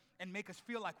us and make us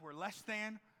feel like we're less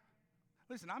than.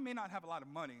 Listen, I may not have a lot of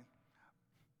money,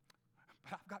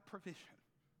 but I've got provision.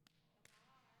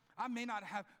 I may not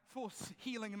have full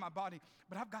healing in my body,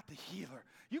 but I've got the healer.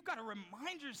 You've got to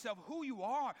remind yourself who you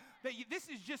are, that this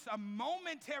is just a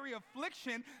momentary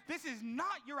affliction. This is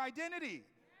not your identity.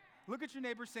 Look at your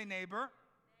neighbor, say, neighbor,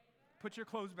 put your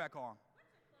clothes back on.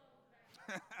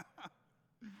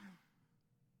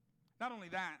 Not only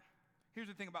that, here's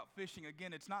the thing about fishing.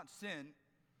 Again, it's not sin,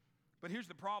 but here's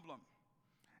the problem.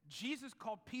 Jesus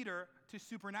called Peter to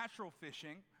supernatural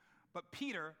fishing, but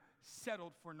Peter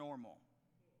settled for normal.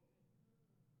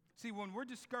 See, when we're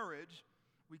discouraged,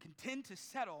 we can tend to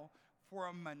settle for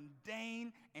a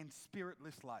mundane and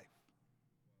spiritless life.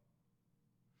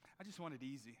 I just want it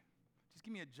easy. Just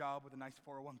give me a job with a nice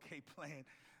 401k plan.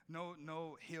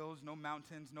 No hills, no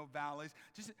mountains, no valleys.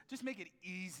 Just make it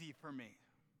easy for me.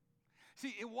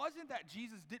 See, it wasn't that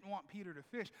Jesus didn't want Peter to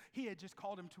fish. He had just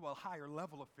called him to a higher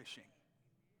level of fishing.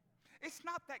 It's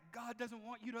not that God doesn't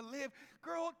want you to live.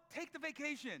 Girl, take the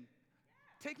vacation.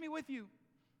 Take me with you.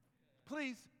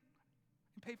 Please.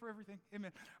 And pay for everything.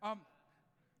 Amen.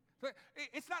 But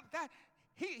it's not that.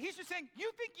 He's just saying, you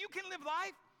think you can live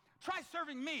life? Try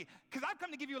serving me, because I've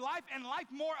come to give you life and life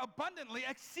more abundantly,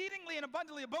 exceedingly and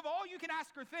abundantly above all you can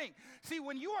ask or think. See,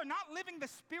 when you are not living the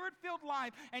spirit-filled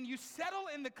life and you settle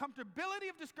in the comfortability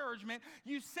of discouragement,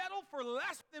 you settle for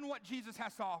less than what Jesus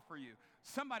has to offer you.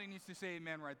 Somebody needs to say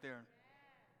amen right there.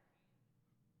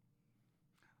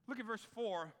 Look at verse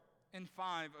 4 and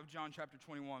 5 of John chapter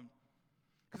 21.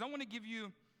 Because I want to give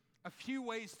you a few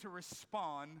ways to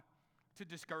respond to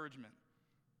discouragement.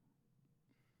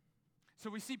 So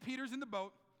we see Peter's in the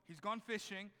boat. He's gone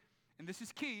fishing. And this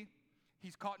is key.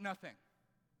 He's caught nothing.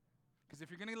 Because if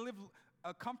you're going to live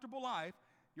a comfortable life,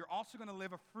 you're also going to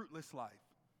live a fruitless life.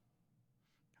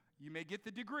 You may get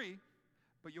the degree,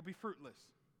 but you'll be fruitless.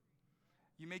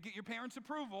 You may get your parents'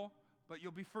 approval, but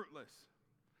you'll be fruitless.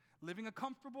 Living a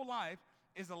comfortable life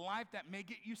is a life that may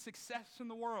get you success in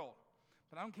the world.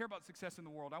 But I don't care about success in the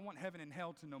world. I want heaven and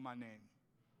hell to know my name.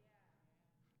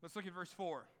 Let's look at verse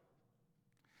 4.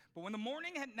 But when the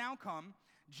morning had now come,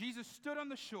 Jesus stood on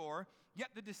the shore, yet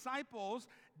the disciples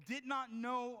did not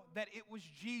know that it was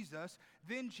Jesus.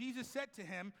 Then Jesus said to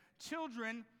him,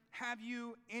 "Children, have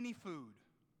you any food?"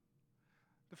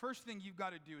 The first thing you've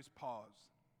got to do is pause.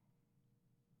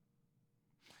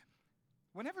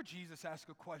 Whenever Jesus asks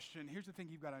a question, here's the thing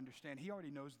you've got to understand. He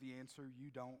already knows the answer. You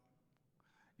don't.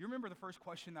 You remember the first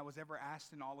question that was ever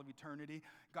asked in all of eternity?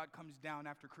 God comes down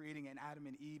after creating an Adam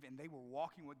and Eve, and they were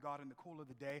walking with God in the cool of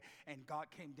the day, and God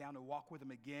came down to walk with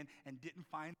them again and didn't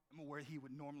find them where he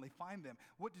would normally find them.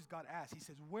 What does God ask? He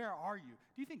says, "Where are you?"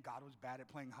 Do you think God was bad at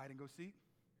playing hide and go seek?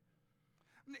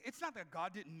 It's not that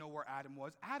God didn't know where Adam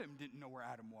was. Adam didn't know where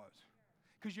Adam was.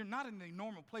 Because you're not in the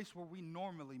normal place where we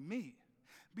normally meet.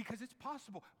 Because it's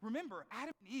possible. Remember,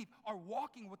 Adam and Eve are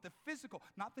walking with the physical,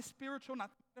 not the spiritual, not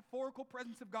the metaphorical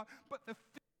presence of God, but the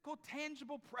physical,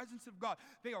 tangible presence of God.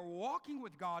 They are walking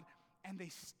with God, and they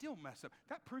still mess up.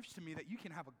 That proves to me that you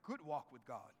can have a good walk with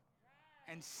God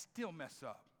and still mess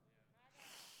up.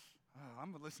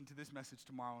 I'm going to listen to this message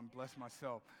tomorrow and bless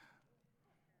myself.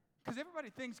 Because everybody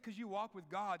thinks because you walk with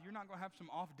God, you're not going to have some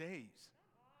off days.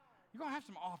 You're going to have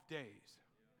some off days.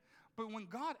 But when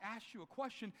God asks you a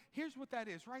question, here's what that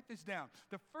is. Write this down.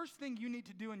 The first thing you need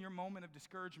to do in your moment of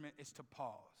discouragement is to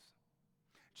pause.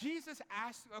 Jesus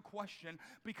asks a question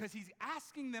because he's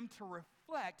asking them to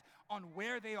reflect on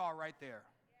where they are right there.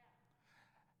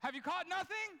 Have you caught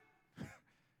nothing?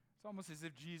 It's almost as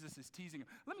if Jesus is teasing him.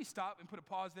 Let me stop and put a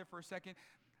pause there for a second.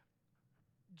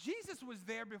 Jesus was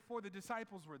there before the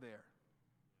disciples were there.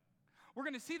 We're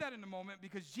going to see that in a moment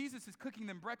because Jesus is cooking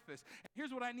them breakfast. And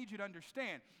here's what I need you to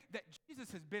understand, that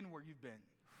Jesus has been where you've been.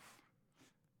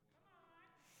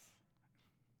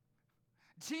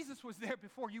 Jesus was there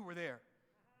before you were there.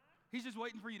 He's just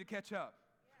waiting for you to catch up.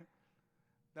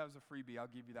 That was a freebie. I'll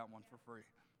give you that one for free.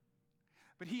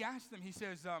 But he asked them, he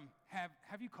says,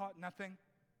 have you caught nothing?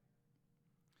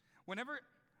 Whenever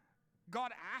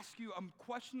God asks you a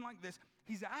question like this,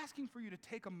 he's asking for you to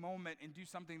take a moment and do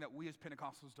something that we as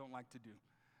Pentecostals don't like to do.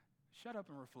 Shut up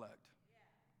and reflect.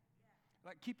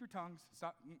 Like, keep your tongues.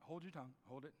 Stop. Hold your tongue.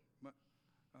 Hold it.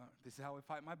 This is how I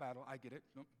fight my battle. I get it.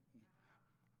 Nope.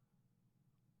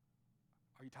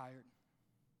 Are you tired?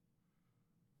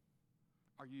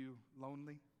 Are you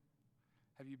lonely?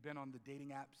 Have you been on the dating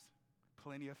apps?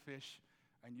 Plenty of fish,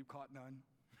 and you caught none?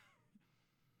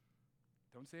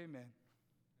 Don't say amen.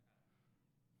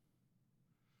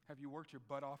 Have you worked your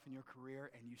butt off in your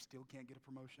career and you still can't get a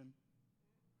promotion?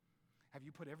 Have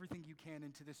you put everything you can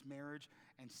into this marriage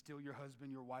and still your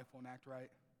husband, your wife won't act right?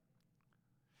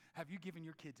 Have you given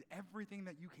your kids everything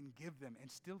that you can give them and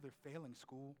still they're failing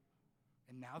school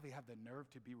and now they have the nerve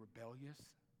to be rebellious?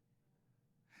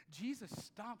 Jesus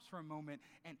stops for a moment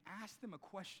and asks them a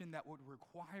question that would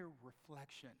require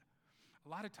reflection. A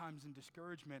lot of times in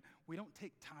discouragement, we don't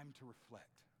take time to reflect.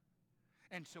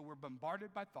 And so we're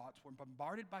bombarded by thoughts, we're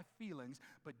bombarded by feelings,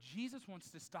 but Jesus wants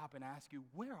to stop and ask you,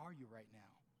 where are you right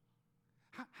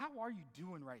now? How are you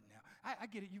doing right now? I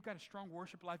get it, you've got a strong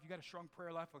worship life, you've got a strong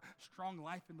prayer life, a strong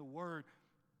life in the Word,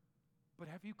 but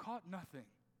have you caught nothing?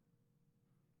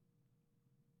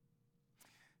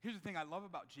 Here's the thing I love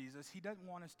about Jesus. He doesn't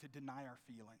want us to deny our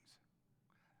feelings.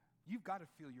 You've got to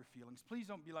feel your feelings. Please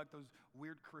don't be like those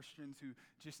weird Christians who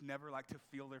just never like to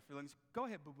feel their feelings. Go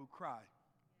ahead, boo-boo, cry.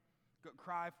 Go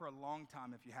cry for a long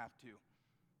time if you have to.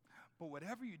 But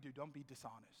whatever you do, don't be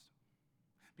dishonest.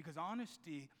 Because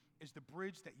honesty is the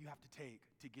bridge that you have to take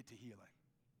to get to healing.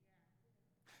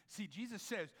 See, Jesus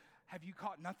says, have you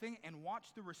caught nothing? And watch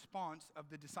the response of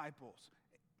the disciples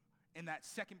in that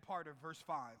second part of verse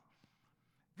 5.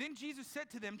 Then Jesus said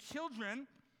to them, children,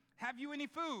 have you any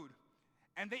food?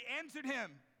 And they answered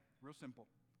him, real simple,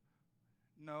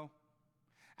 no.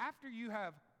 After you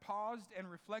have paused and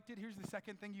reflected, here's the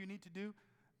second thing you need to do.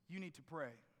 You need to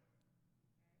pray.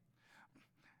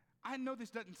 I know this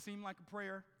doesn't seem like a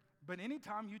prayer, but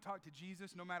anytime you talk to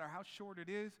Jesus, no matter how short it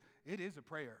is a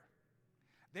prayer.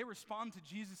 They respond to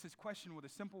Jesus' question with a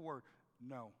simple word,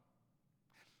 no.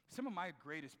 Some of my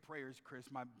greatest prayers,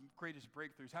 Chris, my greatest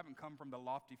breakthroughs haven't come from the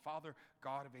lofty Father,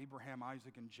 God of Abraham,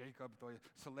 Isaac, and Jacob, the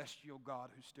celestial God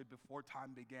who stood before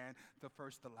time began, the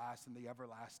first, the last, and the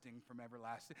everlasting from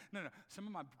everlasting. No. Some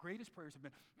of my greatest prayers have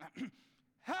been,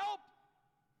 help!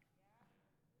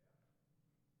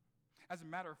 As a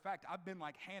matter of fact, I've been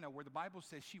like Hannah, where the Bible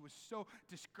says she was so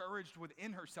discouraged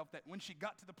within herself that when she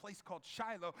got to the place called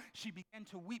Shiloh, she began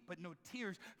to weep, but no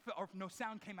tears or no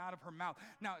sound came out of her mouth.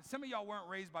 Now, some of y'all weren't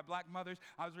raised by black mothers.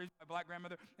 I was raised by a black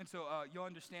grandmother, and so you'll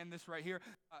understand this right here.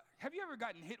 Have you ever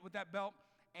gotten hit with that belt,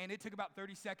 and it took about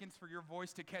 30 seconds for your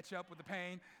voice to catch up with the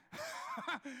pain?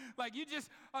 Like you just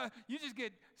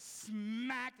get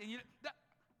smacked, and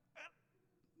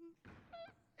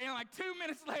and like 2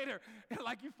 minutes later,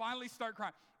 like you finally start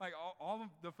crying. Like all of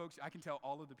the folks, I can tell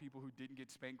all of the people who didn't get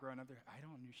spanked growing up, I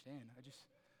don't understand.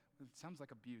 It sounds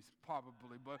like abuse,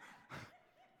 probably.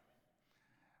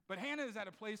 But Hannah is at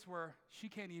a place where she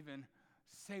can't even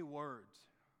say words.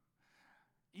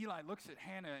 Eli looks at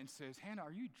Hannah and says, Hannah,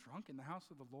 are you drunk in the house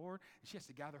of the Lord? And she has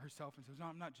to gather herself and says, no,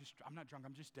 I'm not drunk,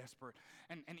 I'm just desperate.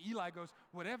 And Eli goes,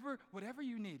 whatever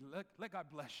you need, let God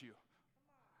bless you.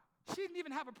 She didn't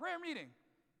even have a prayer meeting.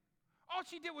 All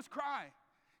she did was cry.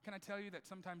 Can I tell you that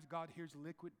sometimes God hears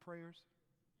liquid prayers?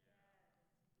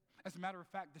 As a matter of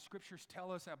fact, the scriptures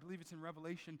tell us, I believe it's in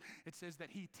Revelation, it says that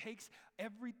he takes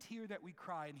every tear that we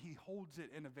cry and he holds it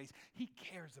in a vase. He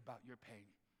cares about your pain.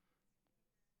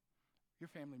 Your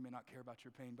family may not care about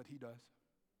your pain, but he does.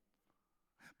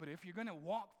 But if you're going to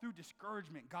walk through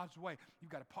discouragement God's way,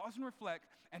 you've got to pause and reflect,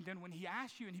 and then when he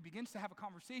asks you and he begins to have a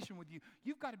conversation with you,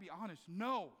 you've got to be honest.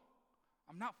 No,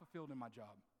 I'm not fulfilled in my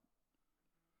job.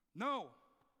 No,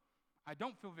 I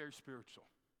don't feel very spiritual.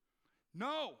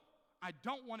 No, I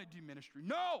don't want to do ministry.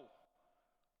 No,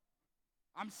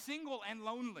 I'm single and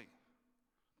lonely.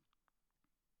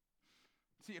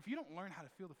 See, if you don't learn how to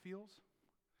feel the feels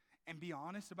and be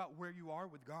honest about where you are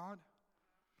with God,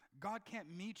 God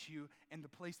can't meet you in the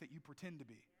place that you pretend to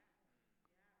be.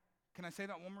 Can I say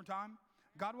that one more time?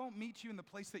 God won't meet you in the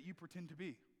place that you pretend to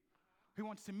be. He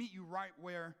wants to meet you right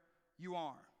where you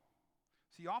are.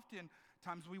 See,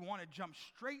 oftentimes we want to jump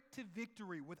straight to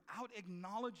victory without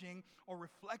acknowledging or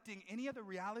reflecting any of the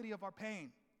reality of our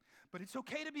pain. But it's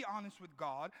okay to be honest with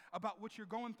God about what you're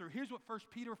going through. Here's what 1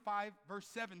 Peter 5, verse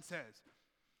 7 says.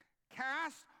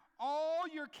 Cast all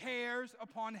your cares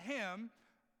upon him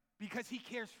because he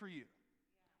cares for you.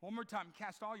 One more time,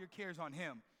 cast all your cares on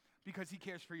him because he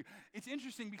cares for you. It's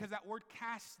interesting because that word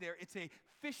cast there, it's a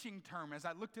fishing term as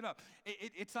I looked it up.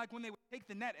 It's like when they would take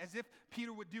the net, as if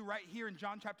Peter would do right here in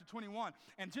John chapter 21.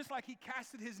 And just like he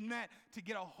casted his net to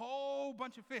get a whole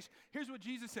bunch of fish, here's what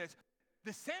Jesus says.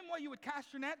 The same way you would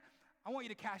cast your net, I want you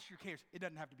to cast your cares. It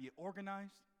doesn't have to be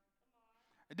organized.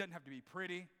 It doesn't have to be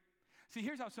pretty. See,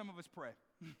 here's how some of us pray.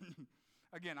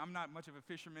 Again, I'm not much of a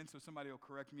fisherman, so somebody will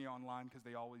correct me online because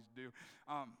they always do.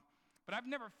 But I've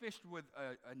never fished with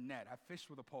a net. I've fished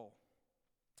with a pole.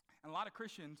 And a lot of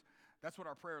Christians, that's what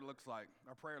our prayer looks like.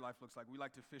 Our prayer life looks like. We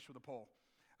like to fish with a pole.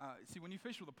 See, when you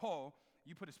fish with a pole,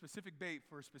 you put a specific bait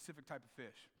for a specific type of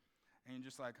fish. And you're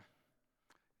just like,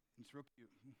 it's real cute.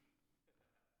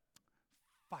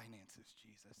 Finances,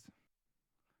 Jesus.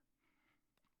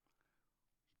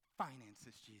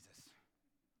 Finances, Jesus.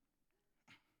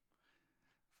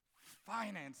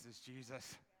 Finances,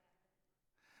 Jesus.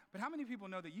 But how many people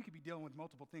know that you could be dealing with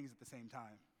multiple things at the same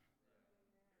time?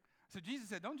 So Jesus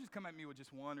said, don't just come at me with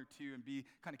just one or two and be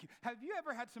kind of cute. Have you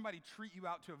ever had somebody treat you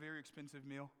out to a very expensive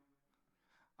meal?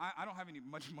 I don't have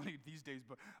much money these days,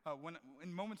 but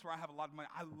in moments where I have a lot of money,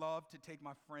 I love to take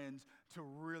my friends to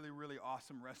really, really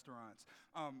awesome restaurants.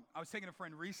 I was taking a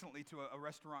friend recently to a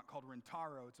restaurant called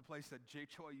Rentaro. It's a place that Jay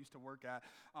Choi used to work at,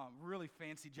 really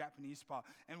fancy Japanese spot.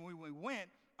 And when we went,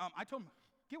 I told him,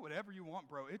 get whatever you want,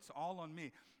 bro. It's all on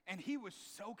me. And he was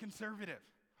so conservative.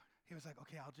 He was like,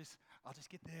 okay, I'll just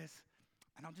get this,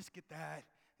 and I'll just get that.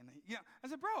 And I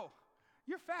said, bro,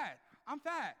 you're fat. I'm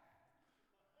fat.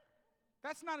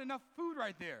 That's not enough food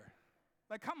right there.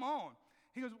 Like, come on.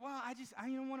 He goes, well, I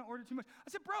don't want to order too much.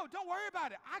 I said, bro, don't worry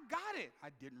about it. I got it. I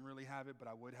didn't really have it, but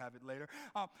I would have it later.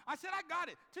 I said, I got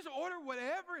it. Just order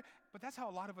whatever. But that's how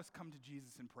a lot of us come to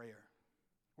Jesus in prayer.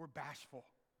 We're bashful.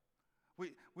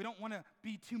 We don't want to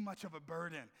be too much of a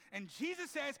burden. And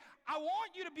Jesus says, I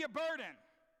want you to be a burden.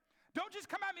 Don't just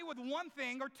come at me with one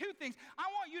thing or two things. I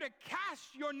want you to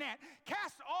cast your net.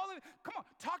 Cast all of it. Come on,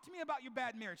 talk to me about your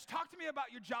bad marriage. Talk to me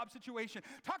about your job situation.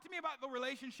 Talk to me about the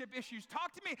relationship issues.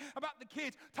 Talk to me about the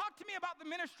kids. Talk to me about the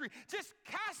ministry. Just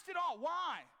cast it all.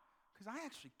 Why? Because I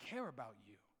actually care about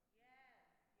you.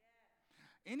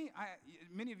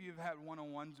 Many of you have had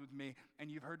one-on-ones with me, and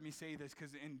you've heard me say this,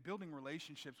 because in building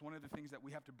relationships, one of the things that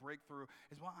we have to break through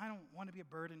is, well, I don't want to be a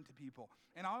burden to people.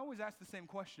 And I always ask the same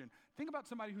question. Think about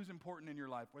somebody who's important in your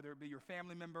life, whether it be your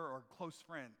family member or a close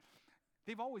friend.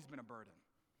 They've always been a burden.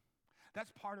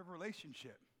 That's part of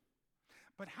relationship.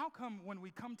 But how come when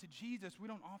we come to Jesus, we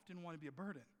don't often want to be a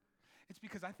burden? It's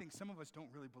because I think some of us don't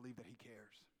really believe that he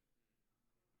cares.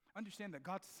 Understand that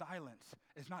God's silence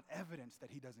is not evidence that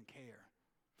he doesn't care.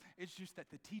 It's just that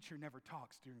the teacher never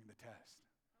talks during the test.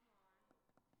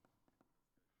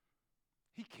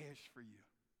 He cares for you.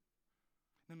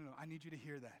 No, I need you to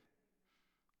hear that.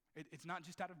 It's not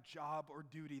just out of job or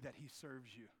duty that he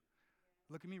serves you.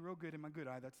 Look at me real good in my good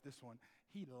eye. That's this one.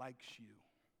 He likes you.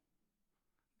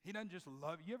 He doesn't just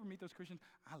love you. You ever meet those Christians?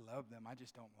 I love them. I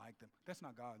just don't like them. That's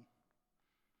not God.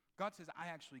 God says, I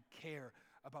actually care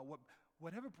about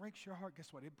whatever breaks your heart.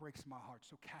 Guess what? It breaks my heart.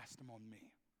 So cast them on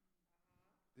me.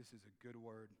 This is a good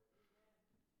word.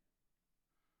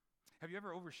 Have you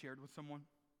ever overshared with someone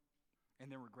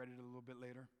and then regretted it a little bit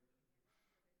later?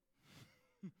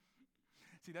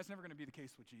 See, that's never going to be the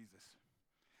case with Jesus.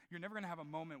 You're never going to have a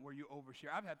moment where you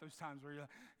overshare. I've had those times where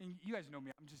and you guys know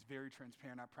me, I'm just very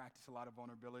transparent. I practice a lot of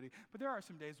vulnerability. But there are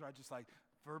some days where I just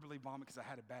verbally vomit because I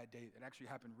had a bad day. It actually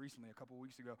happened recently, a couple of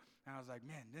weeks ago. And I was like,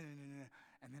 man, nah.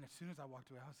 And then as soon as I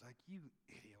walked away, I was like, you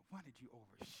idiot, why did you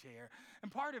overshare? And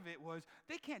part of it was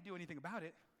they can't do anything about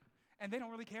it. And they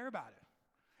don't really care about it.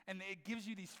 And it gives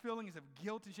you these feelings of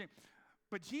guilt and shame.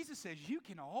 But Jesus says, you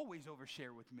can always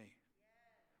overshare with me.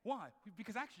 Why?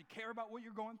 Because I actually care about what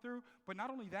you're going through, but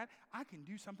not only that, I can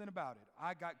do something about it.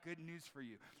 I got good news for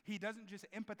you. He doesn't just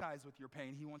empathize with your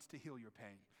pain, he wants to heal your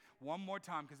pain. One more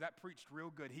time, because that preached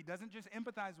real good. He doesn't just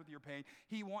empathize with your pain,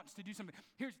 he wants to do something.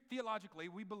 Here's, theologically,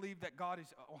 we believe that God is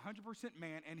 100%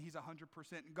 man and he's 100%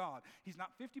 God. He's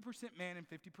not 50% man and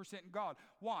 50% God.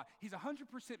 Why? He's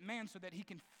 100% man so that he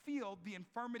can feel the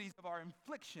infirmities of our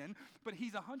affliction, but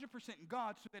he's 100%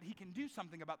 God so that he can do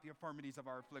something about the infirmities of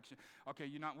our affliction. Okay,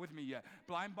 you're not with me yet.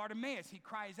 Blind Bartimaeus, he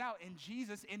cries out, and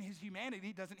Jesus in his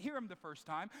humanity doesn't hear him the first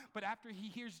time, but after he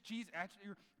hears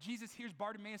Jesus hears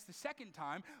Bartimaeus the second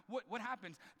time, what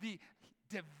happens? The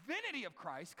divinity of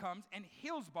Christ comes and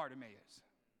heals Bartimaeus.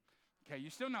 Okay,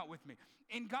 you're still not with me.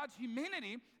 In God's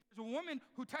humanity, there's a woman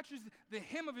who touches the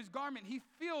hem of his garment. He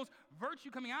feels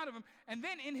virtue coming out of him, and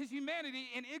then in his humanity,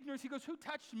 in ignorance, he goes, who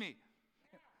touched me?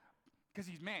 Because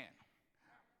he's man.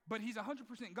 But he's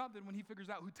 100% God, that when he figures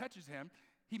out who touches him,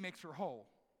 he makes her whole.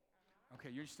 Okay,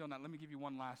 you're still not. Let me give you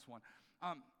one last one.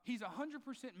 He's 100%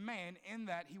 man in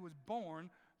that he was born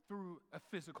through a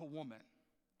physical woman.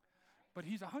 But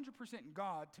he's 100%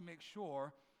 God to make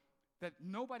sure that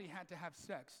nobody had to have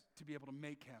sex to be able to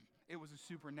make him. It was a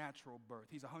supernatural birth.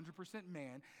 He's 100%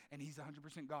 man and he's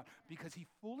 100% God because he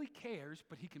fully cares,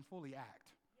 but he can fully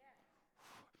act.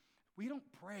 We don't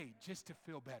pray just to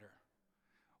feel better.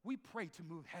 We pray to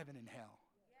move heaven and hell.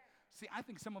 See, I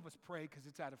think some of us pray because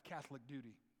it's out of Catholic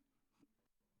duty.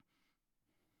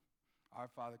 Our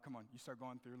Father, come on, you start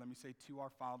going through. Let me say 2 Our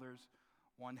Fathers,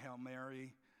 1 Hail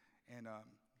Mary, and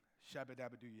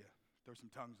Shabba-dabba-doo-ya. Throw some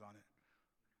tongues on it.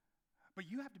 But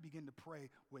you have to begin to pray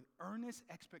with earnest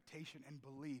expectation and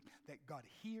belief that God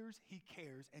hears, he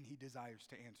cares, and he desires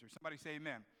to answer. Somebody say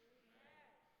amen.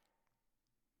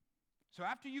 So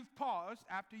after you've paused,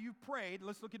 after you've prayed,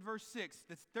 let's look at verse 6.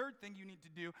 The third thing you need to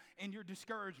do in your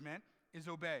discouragement is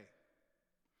obey.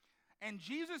 And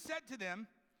Jesus said to them,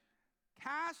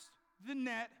 cast the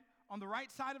net on the right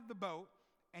side of the boat,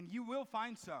 and you will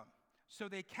find some. So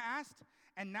they cast,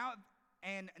 and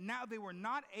now they were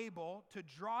not able to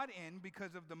draw it in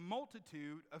because of the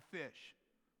multitude of fish.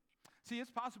 See,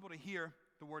 it's possible to hear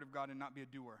the word of God and not be a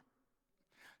doer.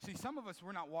 See, some of us,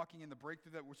 we're not walking in the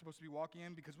breakthrough that we're supposed to be walking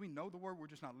in because we know the word, we're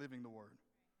just not living the word.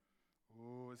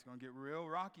 Oh, it's going to get real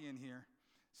rocky in here.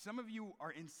 Some of you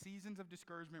are in seasons of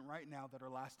discouragement right now that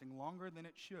are lasting longer than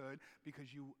it should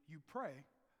because you pray,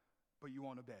 but you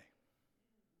won't obey.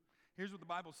 Here's what the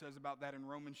Bible says about that in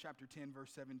Romans chapter 10,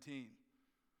 verse 17.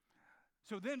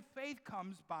 So then faith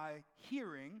comes by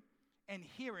hearing, and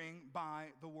hearing by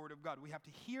the word of God. We have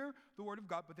to hear the word of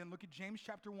God, but then look at James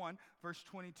chapter 1, verse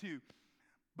 22.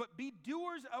 But be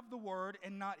doers of the word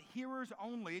and not hearers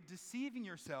only, deceiving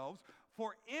yourselves.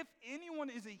 For if anyone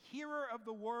is a hearer of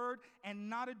the word and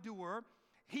not a doer,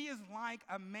 he is like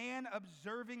a man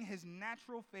observing his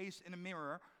natural face in a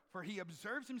mirror. For he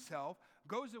observes himself,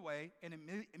 goes away, and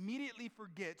immediately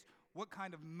forgets what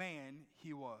kind of man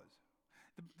he was.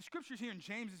 The scriptures here in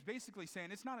James is basically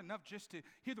saying it's not enough just to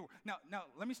hear the word. Now,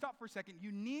 let me stop for a second.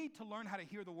 You need to learn how to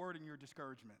hear the word in your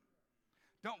discouragement.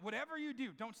 Whatever you do,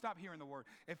 don't stop hearing the word.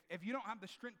 If you don't have the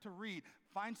strength to read,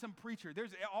 find some preacher.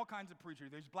 There's all kinds of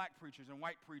preachers. There's black preachers and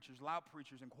white preachers, loud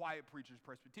preachers and quiet preachers,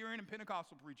 Presbyterian and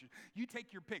Pentecostal preachers. You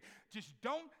take your pick. Just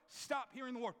don't stop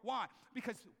hearing the word. Why?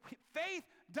 Because faith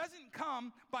doesn't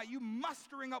come by you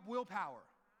mustering up willpower.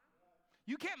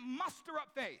 You can't muster up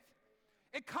faith.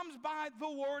 It comes by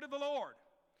the word of the Lord.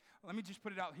 Let me just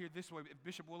put it out here this way. If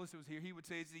Bishop Willis was here, he would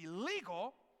say it's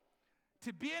illegal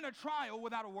to be in a trial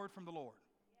without a word from the Lord.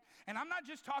 And I'm not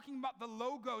just talking about the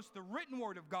logos, the written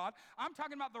word of God. I'm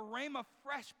talking about the rhema,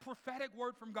 fresh prophetic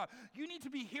word from God. You need to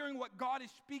be hearing what God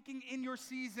is speaking in your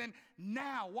season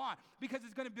now. Why? Because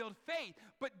it's going to build faith.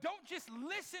 But don't just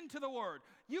listen to the word.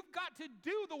 You've got to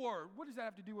do the word. What does that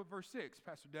have to do with verse 6,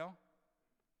 Pastor Dell?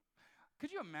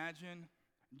 Could you imagine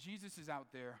Jesus is out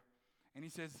there and he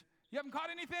says, you haven't caught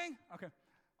anything? Okay.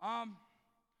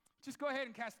 Just go ahead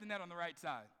and cast the net on the right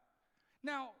side.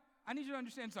 Now, I need you to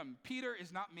understand something. Peter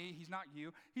is not me. He's not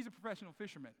you. He's a professional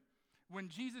fisherman. When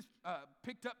Jesus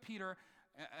picked up Peter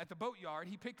at the boatyard,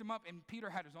 he picked him up, and Peter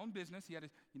had his own business. He had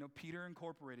his, Peter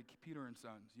Incorporated, Peter and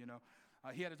Sons,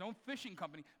 He had his own fishing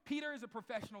company. Peter is a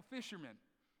professional fisherman.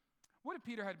 What if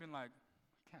Peter had been like,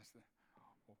 cast the,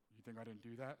 well, you think I didn't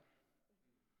do that?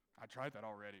 I tried that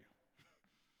already.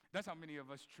 That's how many of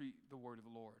us treat the word of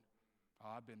the Lord. Oh,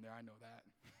 I've been there. I know that.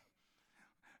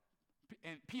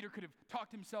 And Peter could have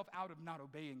talked himself out of not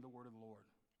obeying the word of the Lord.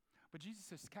 But Jesus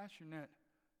says, cast your net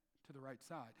to the right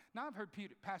side. Now, I've heard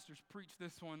pastors preach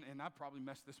this one, and I've probably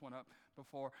messed this one up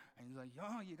before. And he's like,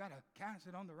 you got to cast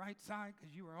it on the right side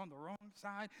because you were on the wrong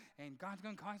side, and God's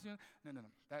going to cause you. No.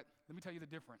 Let me tell you the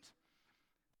difference.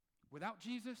 Without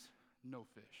Jesus, no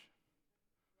fish.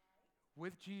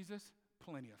 With Jesus,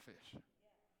 plenty of fish.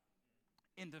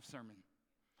 End of sermon.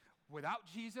 Without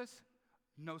Jesus,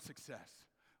 no success.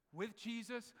 With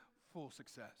Jesus, full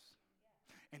success.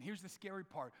 And here's the scary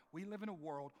part. We live in a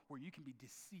world where you can be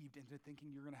deceived into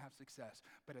thinking you're going to have success.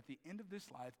 But at the end of this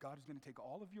life, God is going to take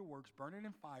all of your works, burn it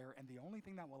in fire, and the only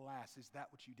thing that will last is that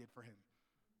which you did for him.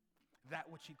 That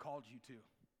which he called you to.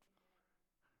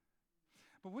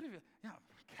 But what if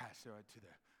cast it to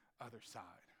the other side?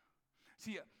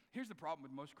 See, here's the problem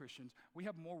with most Christians. We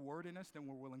have more word in us than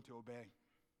we're willing to obey.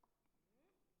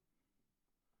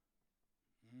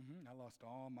 I lost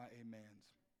all my amens.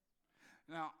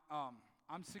 Now,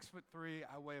 I'm 6'3".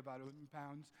 I weigh about 11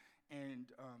 pounds, and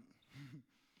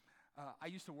I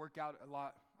used to work out a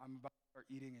lot. I'm about to start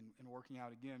eating and working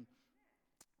out again.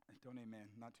 Don't amen.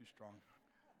 Not too strong.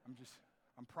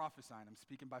 I'm prophesying. I'm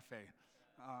speaking by faith.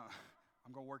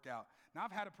 I'm going to work out. Now,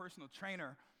 I've had a personal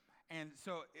trainer, and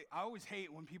so I always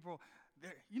hate when people,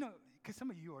 because some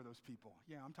of you are those people.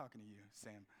 Yeah, I'm talking to you,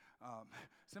 Sam.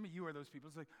 Some of you are those people.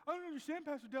 It's like, I don't understand,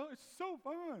 Pastor Dell. It's so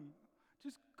fun.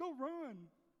 Just go run.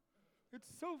 It's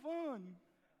so fun.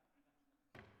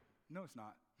 No, it's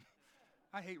not.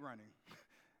 I hate running,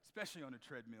 especially on a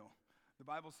treadmill. The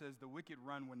Bible says the wicked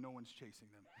run when no one's chasing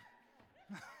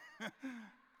them.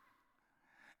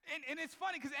 And it's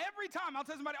funny because every time I'll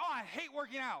tell somebody, I hate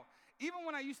working out. Even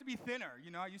when I used to be thinner,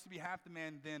 I used to be half the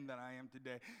man then that I am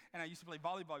today. And I used to play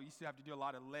volleyball. I used to have to do a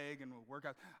lot of leg and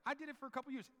workouts. I did it for a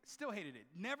couple years. Still hated it.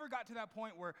 Never got to that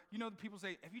point where, the people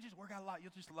say, if you just work out a lot,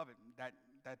 you'll just love it.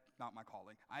 That's not my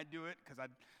calling. I do it because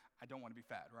I don't want to be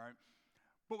fat, right?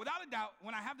 But without a doubt,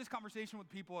 when I have this conversation with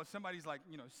people, if somebody's like,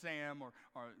 Sam or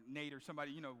Nate or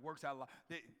somebody, works out a lot,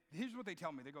 here's what they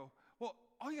tell me. They go, well,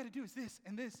 all you got to do is this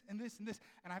and this and this and this.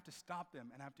 And I have to stop them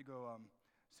and I have to go,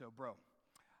 so bro,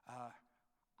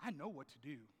 I know what to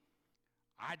do.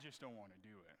 I just don't want to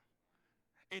do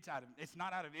it. It's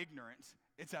not out of ignorance.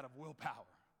 It's out of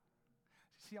willpower.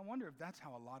 See, I wonder if that's how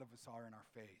a lot of us are in our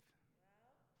faith.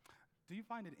 Do you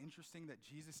find it interesting that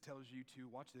Jesus tells you to,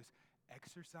 watch this,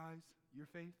 exercise your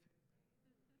faith?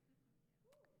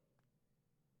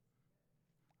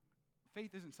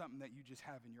 Faith isn't something that you just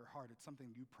have in your heart. It's something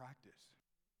you practice.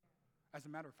 As a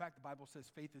matter of fact, the Bible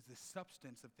says faith is the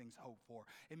substance of things hoped for.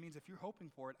 It means if you're hoping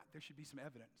for it, there should be some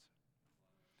evidence.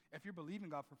 If you're believing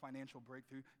God for financial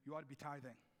breakthrough, you ought to be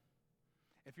tithing.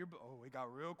 If you're, it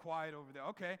got real quiet over there.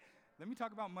 Okay, let me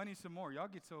talk about money some more. Y'all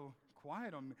get so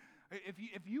quiet on me.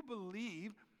 If you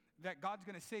believe that God's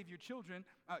going to save your children,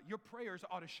 your prayers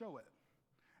ought to show it.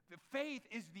 The faith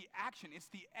is the action. It's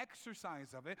the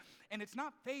exercise of it. And it's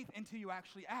not faith until you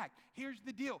actually act. Here's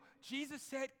the deal. Jesus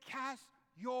said, cast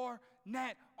your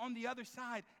net on the other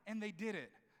side, and they did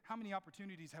it. How many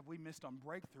opportunities have we missed on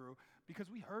breakthrough because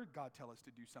we heard God tell us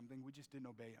to do something, we just didn't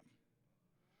obey him?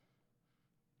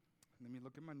 Let me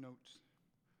look at my notes.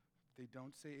 If they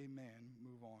don't say amen,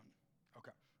 move on.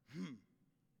 Okay.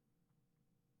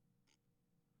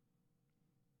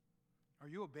 Are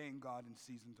you obeying God in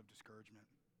seasons of discouragement?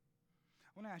 I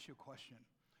want to ask you a question.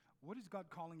 What is God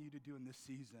calling you to do in this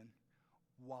season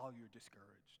while you're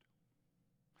discouraged?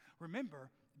 Remember,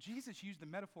 Jesus used the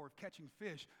metaphor of catching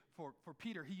fish for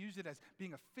Peter. He used it as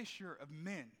being a fisher of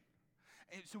men.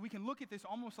 And so we can look at this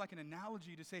almost like an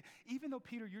analogy to say, even though,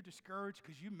 Peter, you're discouraged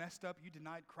because you messed up, you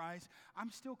denied Christ,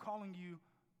 I'm still calling you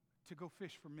to go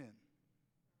fish for men.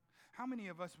 How many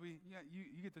of us,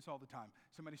 you get this all the time.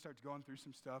 Somebody starts going through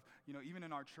some stuff. You know, even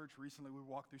in our church recently, we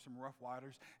walked through some rough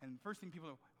waters. And first thing people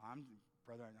go,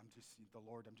 brother, I'm just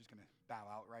going to bow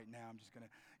out right now. I'm just going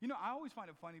to, I always find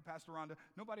it funny, Pastor Rhonda,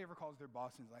 nobody ever calls their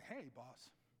boss and is like, hey, boss,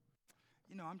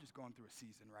 I'm just going through a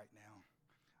season right now.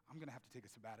 I'm going to have to take a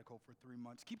sabbatical for 3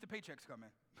 months. Keep the paychecks coming.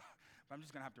 But I'm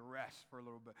just going to have to rest for a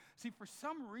little bit. See, for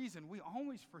some reason, we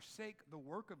always forsake the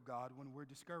work of God when we're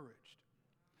discouraged.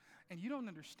 And you don't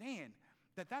understand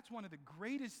that that's one of the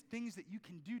greatest things that you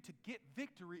can do to get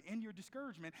victory in your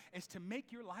discouragement is to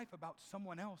make your life about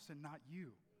someone else and not you.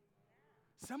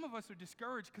 Some of us are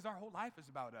discouraged because our whole life is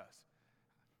about us.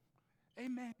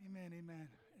 Amen, amen, amen,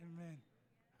 amen.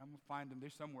 I'm going to find them. They're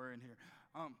somewhere in here.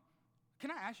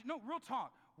 Can I ask you, no, real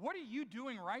talk. What are you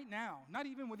doing right now, not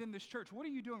even within this church, what are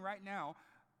you doing right now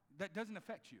that doesn't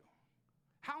affect you?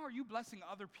 How are you blessing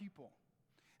other people?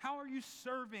 How are you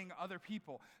serving other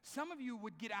people? Some of you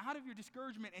would get out of your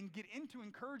discouragement and get into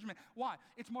encouragement. Why?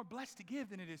 It's more blessed to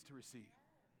give than it is to receive.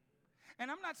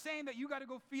 And I'm not saying that you got to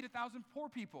go feed 1,000 poor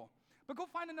people, but go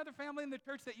find another family in the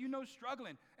church that you know is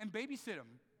struggling and babysit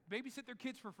them. Babysit their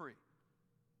kids for free.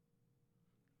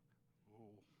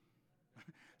 Ooh.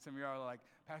 Some of you are like,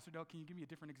 Pastor Del, can you give me a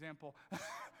different example?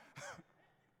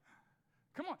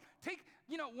 Come on,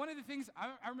 one of the things,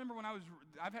 I remember when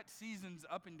I've had seasons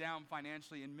up and down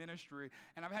financially in ministry,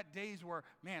 and I've had days where,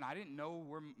 man, I didn't know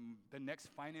where the next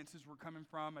finances were coming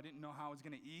from. I didn't know how I was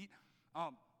going to eat.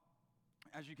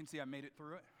 As you can see, I made it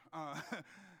through it.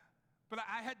 But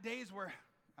I had days where,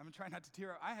 I'm trying not to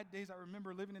tear up, I had days I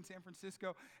remember living in San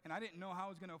Francisco, and I didn't know how I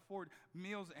was going to afford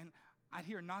meals, and I'd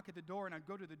hear a knock at the door, and I'd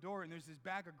go to the door, and there's this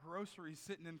bag of groceries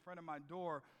sitting in front of my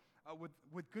door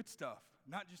with good stuff.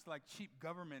 Not just like cheap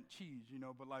government cheese,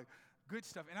 but like good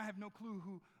stuff. And I have no clue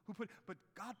who put it, but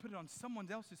God put it on someone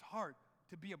else's heart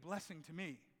to be a blessing to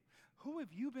me. Who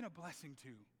have you been a blessing to?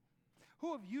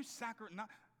 Who have you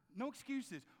no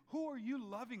excuses. Who are you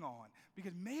loving on?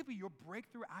 Because maybe your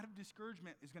breakthrough out of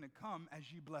discouragement is going to come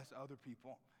as you bless other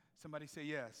people. Somebody say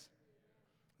yes.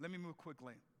 Let me move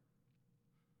quickly.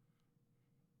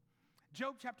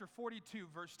 Job chapter 42,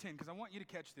 verse 10, because I want you to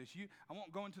catch this. I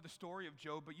won't go into the story of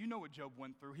Job, but you know what Job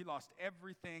went through. He lost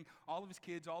everything, all of his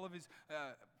kids, all of his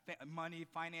money,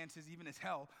 finances, even his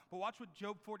health. But watch what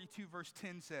Job 42, verse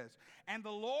 10 says. And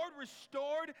the Lord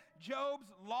restored Job's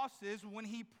losses when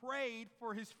he prayed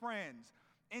for his friends.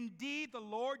 Indeed, the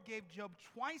Lord gave Job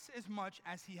twice as much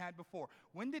as he had before.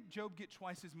 When did Job get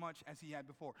twice as much as he had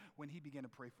before? When he began to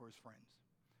pray for his friends.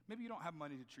 Maybe you don't have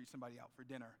money to treat somebody out for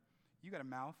dinner. You got a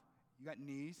mouth. You got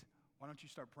knees. Why don't you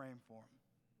start praying for them?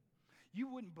 You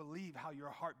wouldn't believe how your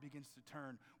heart begins to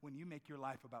turn when you make your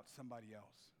life about somebody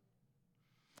else.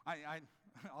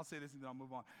 I'll say this and then I'll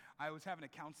move on. I was having a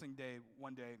counseling day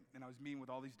one day, and I was meeting with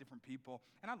all these different people,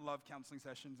 and I love counseling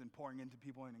sessions and pouring into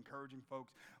people and encouraging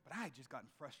folks, but I had just gotten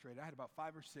frustrated. I had about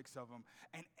 5 or 6 of them,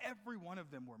 and every one of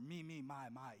them were me, my,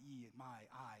 ye, my,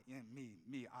 I, and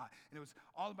me, I. And it was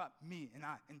all about me and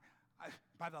I. And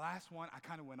by the last one, I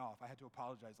kind of went off. I had to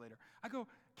apologize later. I go,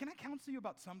 can I counsel you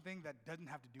about something that doesn't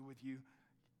have to do with you?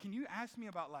 Can you ask me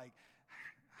about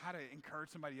how to encourage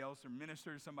somebody else or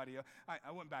minister to somebody else? I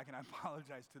went back and I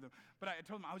apologized to them. But I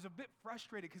told them I was a bit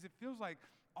frustrated because it feels like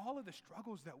all of the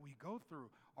struggles that we go through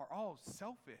are all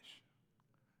selfish,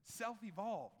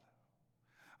 self-evolved.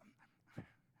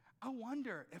 I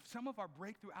wonder if some of our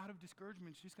breakthrough out of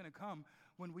discouragement is just going to come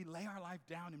when we lay our life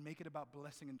down and make it about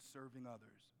blessing and serving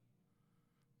others.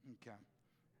 Okay.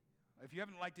 If you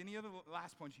haven't liked any of the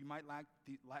last points, you might like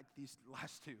these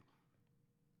last 2.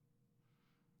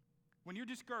 When you're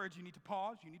discouraged, you need to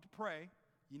pause, you need to pray,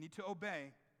 you need to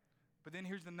obey. But then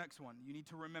here's the next one. You need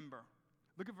to remember.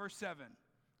 Look at verse 7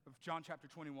 of John chapter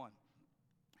 21.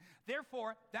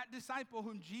 Therefore, that disciple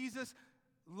whom Jesus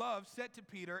loved said to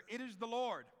Peter, "It is the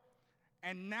Lord."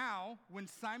 And now, when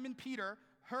Simon Peter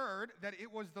heard that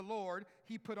it was the Lord,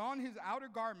 he put on his outer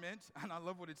garment, and I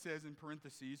love what it says in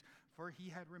parentheses, for he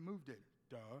had removed it,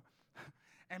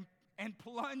 and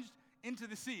plunged into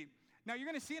the sea. Now, you're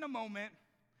going to see in a moment,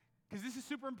 because this is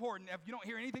super important. If you don't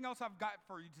hear anything else I've got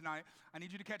for you tonight, I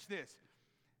need you to catch this.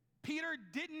 Peter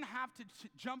didn't have to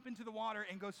jump into the water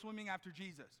and go swimming after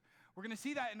Jesus. We're going to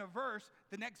see that in a verse,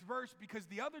 the next verse, because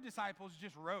the other disciples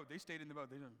just rowed. They stayed in the boat.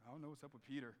 They didn't, I don't know what's up with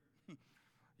Peter.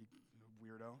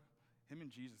 Weirdo. Him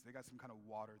and Jesus, they got some kind of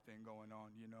water thing going on,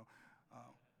 you know.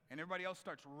 And everybody else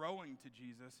starts rowing to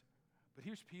Jesus. But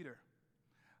here's Peter.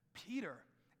 Peter,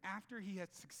 after he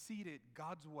had succeeded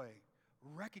God's way,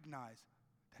 recognized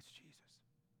that's Jesus.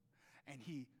 And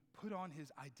he put on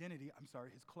his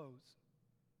clothes,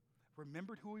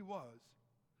 remembered who he was,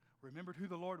 remembered who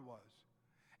the Lord was,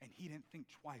 and he didn't think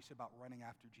twice about running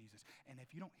after Jesus. And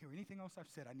if you don't hear anything else I've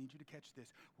said, I need you to catch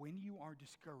this. When you are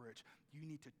discouraged, you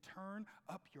need to turn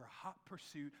up your hot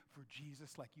pursuit for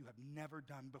Jesus like you have never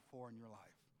done before in your life.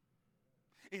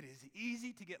 It is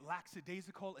easy to get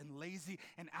lackadaisical and lazy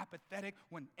and apathetic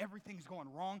when everything's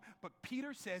going wrong. But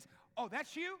Peter says, oh,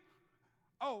 that's you?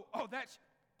 Oh, that's,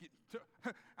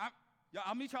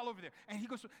 I'll meet y'all over there. And he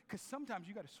goes, because sometimes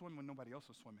you got to swim when nobody else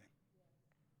is swimming.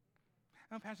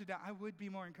 Oh, Pastor Dow, I would be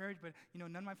more encouraged, but,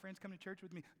 none of my friends come to church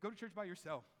with me. Go to church by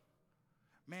yourself.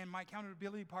 Man, my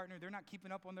accountability partner, they're not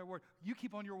keeping up on their word. You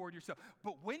keep on your word yourself.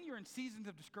 But when you're in seasons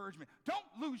of discouragement, don't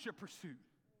lose your pursuit.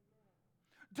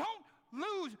 Don't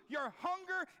lose your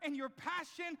hunger and your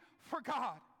passion for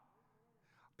God.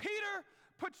 Peter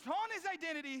puts on his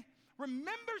identity,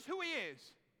 remembers who he is,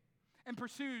 and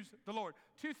pursues the Lord.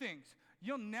 Two things.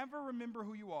 You'll never remember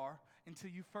who you are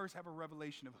until you first have a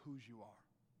revelation of whose you are.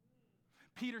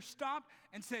 Peter stopped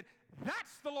and said,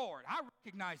 that's the Lord. I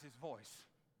recognize his voice.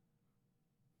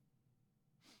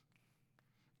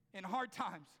 In hard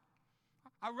times,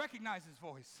 I recognize his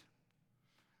voice.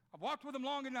 I've walked with him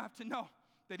long enough to know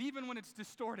that even when it's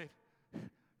distorted,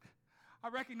 I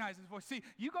recognize his voice. See,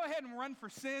 you go ahead and run for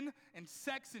sin and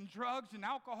sex and drugs and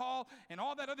alcohol and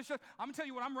all that other stuff. I'm going to tell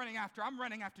you what I'm running after. I'm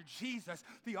running after Jesus,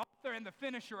 the author and the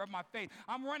finisher of my faith.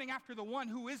 I'm running after the one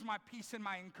who is my peace and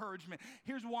my encouragement.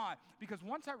 Here's why. Because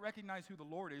once I recognize who the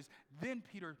Lord is, then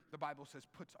Peter, the Bible says,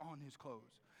 puts on his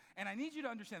clothes. And I need you to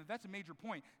understand that that's a major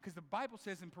point, because the Bible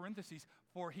says in parentheses,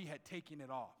 for he had taken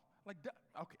it off.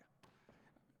 Okay.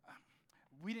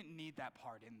 We didn't need that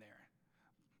part in there.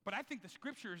 But I think the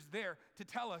scripture is there to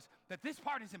tell us that this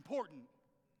part is important.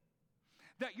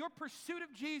 That your pursuit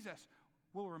of Jesus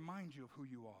will remind you of who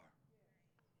you are.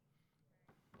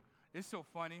 It's so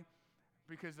funny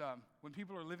because when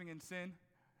people are living in sin,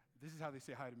 this is how they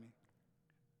say hi to me.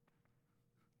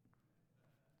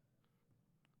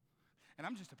 And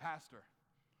I'm just a pastor.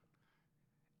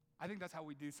 I think that's how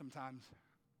we do sometimes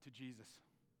to Jesus.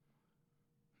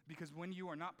 Because when you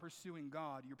are not pursuing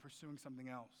God, you're pursuing something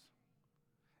else.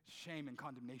 Shame and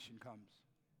condemnation comes.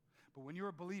 But when you're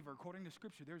a believer, according to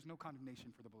Scripture, there's no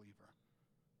condemnation for the believer.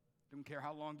 Don't care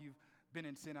how long you've been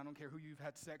in sin. I don't care who you've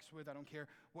had sex with. I don't care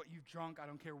what you've drunk. I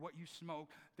don't care what you smoke.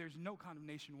 There's no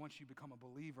condemnation once you become a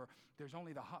believer. There's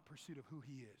only the hot pursuit of who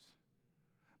he is.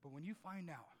 But when you find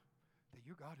out that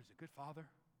your God is a good father,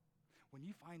 when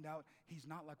you find out he's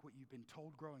not like what you've been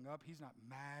told growing up, he's not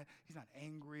mad, he's not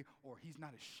angry, or he's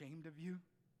not ashamed of you,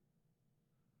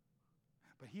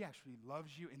 but he actually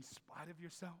loves you in spite of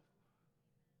yourself,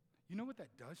 you know what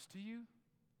that does to you?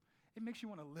 It makes you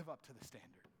want to live up to the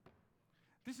standard.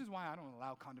 This is why I don't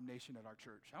allow condemnation at our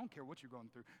church. I don't care what you're going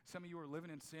through. Some of you are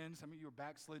living in sin. Some of you are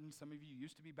backslidden. Some of you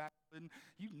used to be backslidden.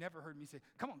 You've never heard me say,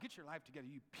 come on, get your life together,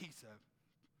 you piece of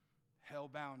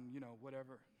hell-bound,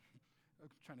 whatever. I'm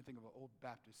trying to think of an old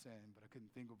Baptist saying, but I couldn't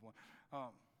think of one.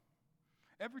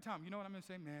 Every time, you know what I'm going to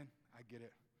say? Man, I get it.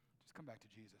 Just come back to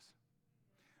Jesus.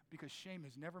 Because shame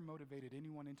has never motivated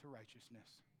anyone into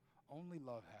righteousness. Only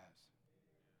love has.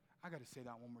 I got to say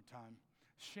that one more time.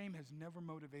 Shame has never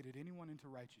motivated anyone into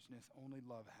righteousness. Only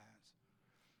love has.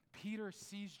 Peter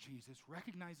sees Jesus,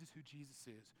 recognizes who Jesus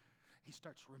is. He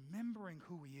starts remembering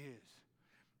who he is.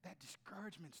 That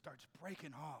discouragement starts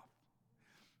breaking off.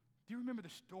 Do you remember the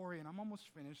story, and I'm almost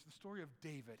finished, the story of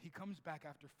David? He comes back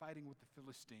after fighting with the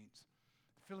Philistines.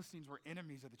 The Philistines were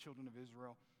enemies of the children of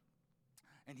Israel,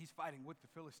 and he's fighting with the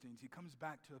Philistines. He comes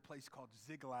back to a place called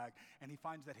Ziklag, and he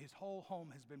finds that his whole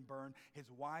home has been burned.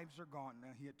 His wives are gone.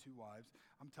 Now, he had 2 wives.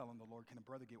 I'm telling the Lord, can a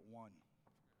brother get 1?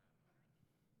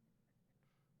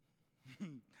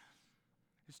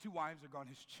 His 2 wives are gone,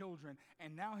 his children,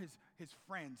 and now his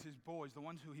friends, his boys, the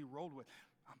ones who he rolled with,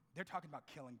 they're talking about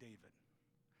killing David.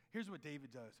 Here's what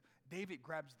David does. David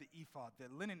grabs the ephod. The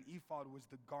linen ephod was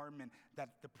the garment that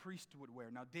the priest would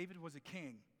wear. Now, David was a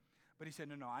king, but he said,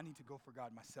 no, I need to go for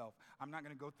God myself. I'm not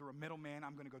going to go through a middleman.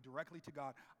 I'm going to go directly to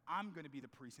God. I'm going to be the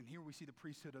priest. And here we see the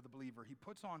priesthood of the believer. He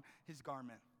puts on his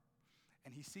garment,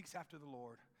 and he seeks after the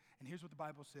Lord. And here's what the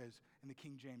Bible says in the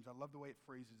King James. I love the way it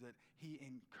phrases it. He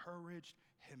encouraged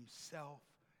himself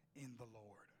in the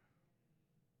Lord.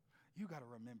 You got to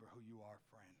remember who you are,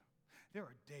 friend. There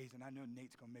are days, and I know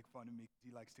Nate's going to make fun of me because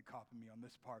he likes to copy me on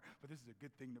this part, but this is a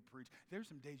good thing to preach.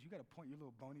 There's some days you got to point your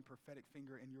little bony prophetic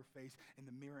finger in your face in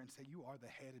the mirror and say, you are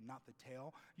the head and not the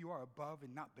tail. You are above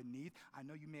and not beneath. I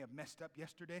know you may have messed up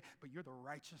yesterday, but you're the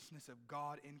righteousness of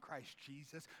God in Christ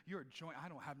Jesus. You're a joint.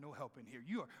 I don't have no help in here.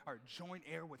 You are a joint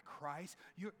heir with Christ.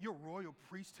 You're royal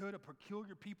priesthood, a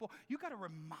peculiar people. You got to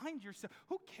remind yourself,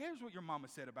 who cares what your mama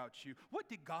said about you? What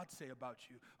did God say about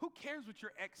you? Who cares what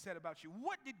your ex said about you?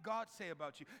 What did God say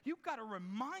about you? You've got to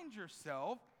remind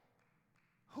yourself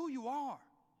who you are.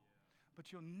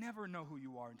 But you'll never know who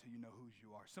you are until you know whose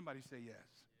you are. Somebody say yes.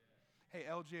 Hey,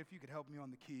 LJ, if you could help me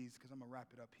on the keys, because I'm going to wrap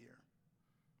it up here.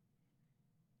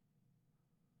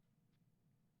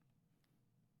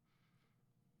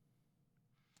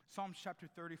 Psalms chapter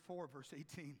 34, verse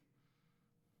 18.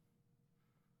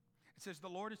 It says, the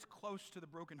Lord is close to the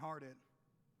brokenhearted,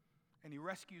 and he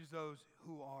rescues those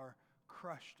who are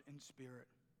crushed in spirit.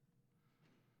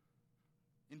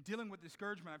 In dealing with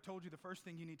discouragement, I've told you the first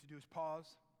thing you need to do is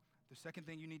pause. The second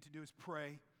thing you need to do is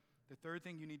pray. The third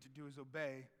thing you need to do is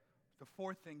obey. The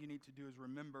fourth thing you need to do is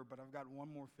remember, but I've got one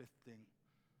more fifth thing.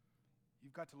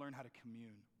 You've got to learn how to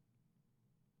commune.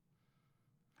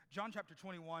 John chapter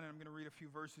 21, and I'm going to read a few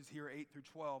verses here, 8 through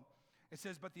 12. It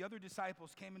says, but the other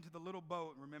disciples came into the little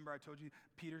boat. Remember, I told you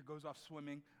Peter goes off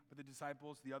swimming, but the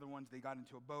disciples, the other ones, they got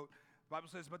into a boat. The Bible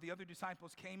says, but the other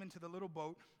disciples came into the little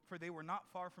boat, for they were not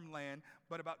far from land,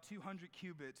 but about 200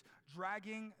 cubits,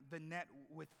 dragging the net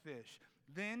with fish.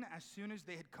 Then, as soon as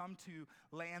they had come to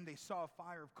land, they saw a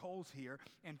fire of coals here,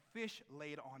 and fish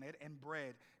laid on it, and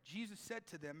bread. Jesus said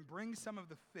to them, bring some of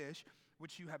the fish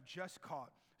which you have just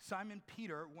caught. Simon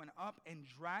Peter went up and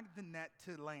dragged the net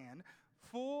to land,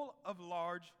 full of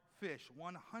large fish,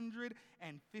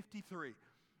 153.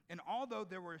 And although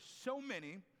there were so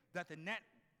many that the net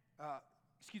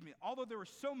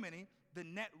the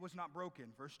net was not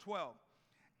broken. Verse 12.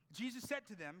 Jesus said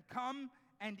to them, come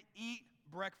and eat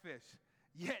breakfast.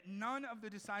 Yet none of the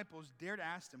disciples dared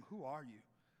ask him, who are you?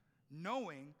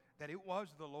 Knowing that it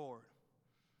was the Lord.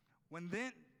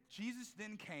 Jesus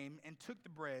then came and took the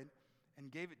bread and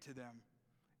gave it to them,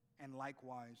 and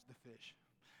likewise the fish.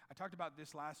 I talked about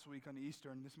this last week on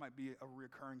Easter, and this might be a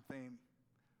recurring theme.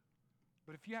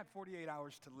 But if you had 48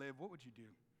 hours to live, what would you do?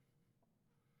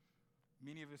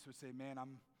 Many of us would say, man,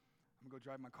 I'm going to go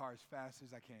drive my car as fast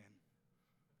as I can.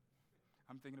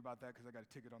 I'm thinking about that because I got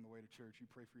a ticket on the way to church. You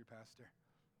pray for your pastor.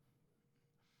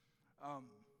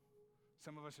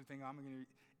 Some of us are thinking, I'm going to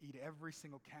eat every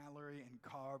single calorie and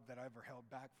carb that I ever held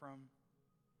back from.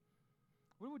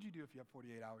 What would you do if you have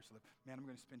 48 hours to live? Man, I'm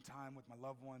going to spend time with my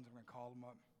loved ones. I'm going to call them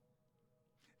up.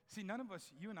 See, none of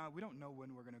us, you and I, we don't know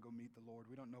when we're going to go meet the Lord.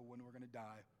 We don't know when we're going to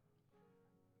die.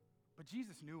 But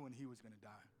Jesus knew when he was going to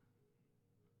die.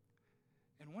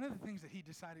 And one of the things that he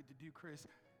decided to do, Chris,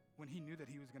 when he knew that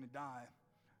he was going to die,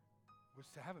 was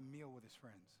to have a meal with his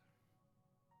friends.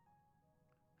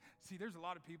 See, there's a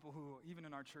lot of people who, even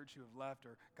in our church, who have left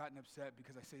or gotten upset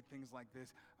because I say things like this.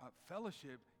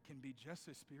 Fellowship can be just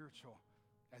as spiritual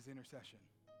as intercession.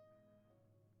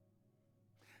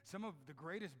 Some of the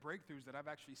greatest breakthroughs that I've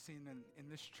actually seen in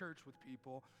this church with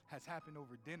people has happened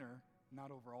over dinner,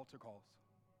 not over altar calls.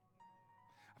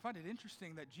 I find it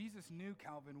interesting that Jesus knew,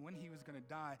 Calvin, when he was going to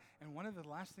die, and one of the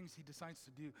last things he decides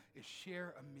to do is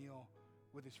share a meal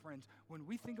with his friends. When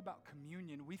we think about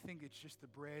communion, we think it's just the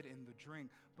bread and the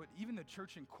drink, but even the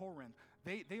church in Corinth,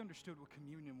 they understood what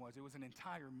communion was. It was an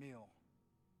entire meal.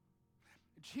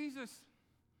 Jesus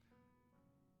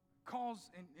calls,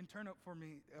 and turn up for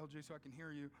me, LJ, so I can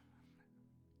hear you.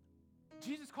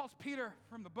 Jesus calls Peter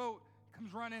from the boat,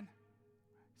 comes running,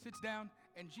 sits down,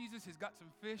 and Jesus has got some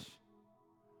fish,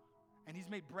 and he's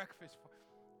made breakfast.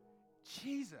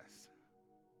 Jesus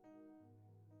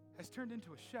has turned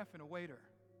into a chef and a waiter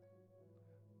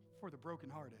for the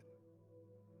brokenhearted.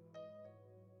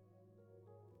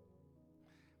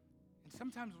 And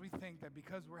sometimes we think that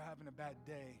because we're having a bad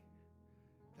day,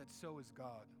 that so is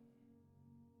God.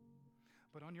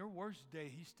 But on your worst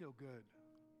day, he's still good.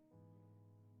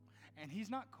 And he's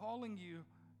not calling you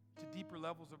to deeper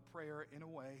levels of prayer in a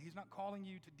way. He's not calling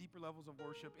you to deeper levels of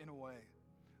worship in a way.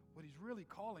 What he's really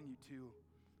calling you to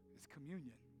is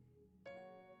communion.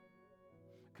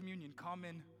 Communion,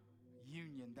 common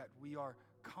union, that we are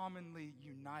commonly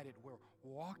united. We're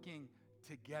walking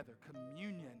together.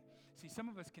 Communion. See, some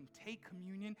of us can take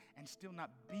communion and still not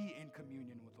be in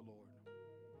communion with the Lord.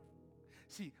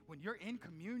 See, when you're in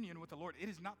communion with the Lord, it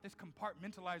is not this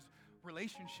compartmentalized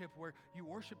relationship where you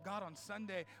worship God on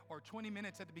Sunday or 20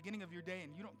 minutes at the beginning of your day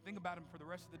and you don't think about him for the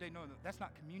rest of the day. No, that's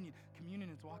not communion. Communion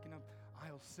is walking up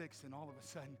aisle 6 and all of a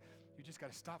sudden you just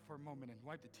got to stop for a moment and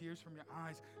wipe the tears from your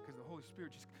eyes because the Holy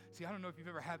Spirit just, see, I don't know if you've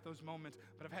ever had those moments,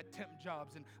 but I've had temp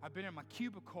jobs and I've been in my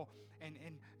cubicle and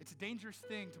it's a dangerous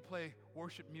thing to play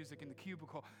worship music in the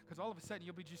cubicle because all of a sudden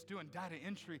you'll be just doing data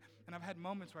entry. And I've had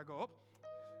moments where I go, oh,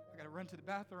 I got to run to the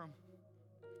bathroom,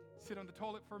 sit on the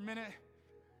toilet for a minute.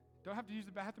 Don't have to use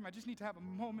the bathroom. I just need to have a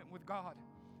moment with God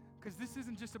because this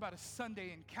isn't just about a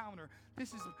Sunday encounter.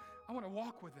 I want to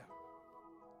walk with him.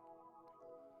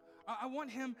 I want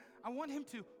him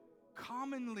to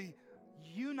commonly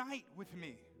unite with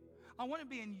me. I want to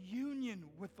be in union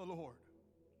with the Lord.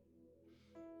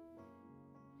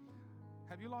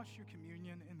 Have you lost your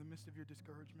communion in the midst of your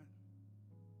discouragement?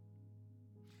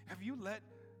 Have you let,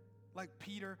 like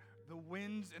Peter, the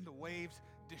winds and the waves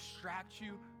distract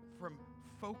you from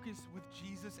focus with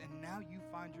Jesus, and now you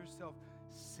find yourself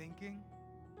sinking?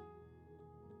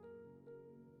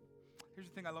 Here's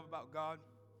the thing I love about God.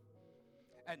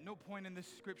 At no point in this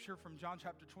scripture from John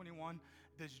chapter 21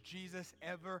 does Jesus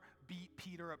ever beat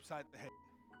Peter upside the head.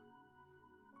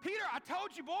 Peter, I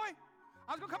told you, boy,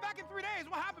 I was going to come back in 3 days.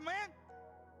 What happened, man?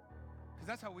 Because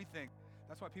that's how we think.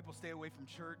 That's why people stay away from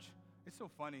church. It's so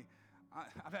funny.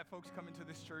 I've had folks come into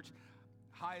this church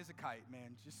high as a kite,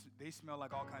 man. Just they smell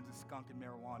like all kinds of skunk and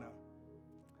marijuana.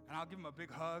 And I'll give them a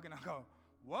big hug, and I'll go,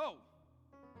 whoa,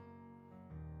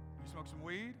 you smoke some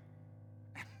weed?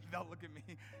 They'll look at me,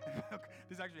 and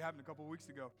this actually happened a couple weeks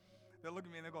ago. They'll look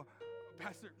at me and they'll go,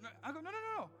 Pastor, no. I go,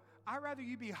 no. I'd rather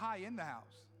you be high in the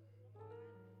house.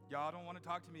 Y'all don't want to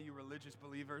talk to me, you religious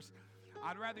believers.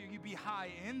 I'd rather you be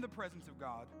high in the presence of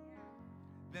God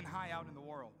than high out in the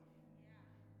world.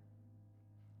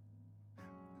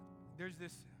 There's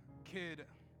this kid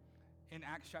in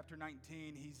Acts chapter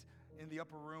 19. He's in the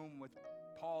upper room with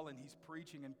Paul, and he's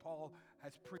preaching, and Paul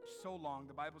has preached so long.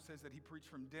 The Bible says that he preached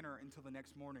from dinner until the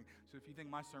next morning. So if you think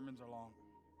my sermons are long,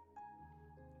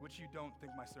 which you don't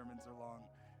think my sermons are long,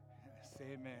 say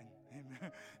amen.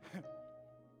 Amen.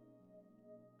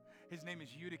 His name is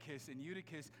Eutychus, and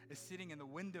Eutychus is sitting in the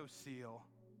windowsill,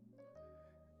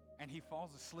 and he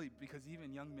falls asleep because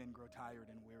even young men grow tired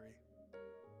and weary.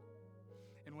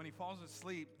 And when he falls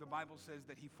asleep, the Bible says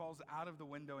that he falls out of the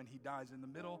window and he dies in the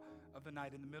middle of the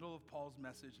night, in the middle of Paul's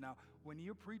message. Now, when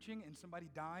you're preaching and somebody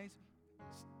dies,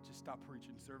 just stop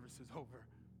preaching. Service is over.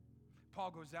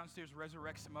 Paul goes downstairs,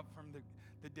 resurrects him up from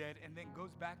the dead, and then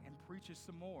goes back and preaches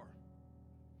some more.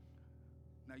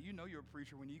 Now, you know you're a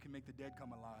preacher when you can make the dead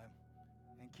come alive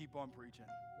and keep on preaching.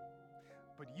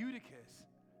 But Eutychus,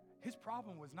 his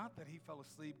problem was not that he fell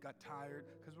asleep, got tired,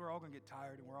 because we're all going to get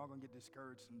tired and we're all going to get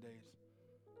discouraged some days.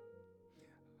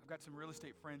 I've got some real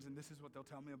estate friends, and this is what they'll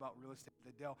tell me about real estate.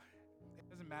 It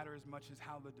doesn't matter as much as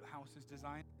how the house is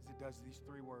designed as it does these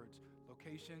three words: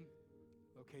 location,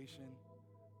 location,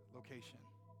 location.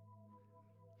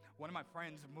 One of my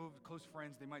friends moved, close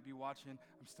friends, they might be watching.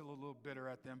 I'm still a little bitter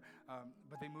at them,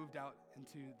 but they moved out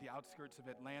into the outskirts of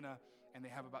Atlanta, and they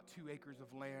have about 2 acres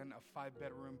of land, a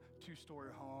 5-bedroom,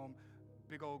 2-story home,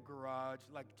 big old garage,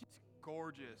 like just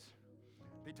gorgeous.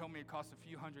 They told me it cost a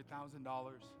few $100,000.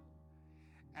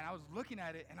 And I was looking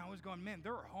at it, and I was going, man,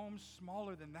 there are homes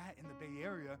smaller than that in the Bay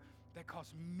Area that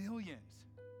cost millions.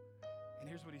 And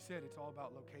here's what he said: it's all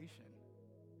about location.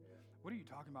 What are you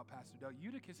talking about, Pastor Doug?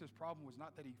 Eutychus' problem was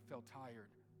not that he felt tired.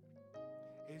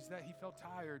 It's that he felt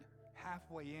tired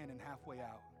halfway in and halfway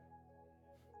out.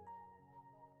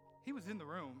 He was in the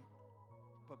room,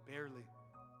 but barely.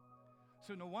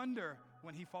 So no wonder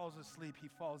when he falls asleep, he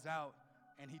falls out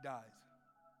and he dies.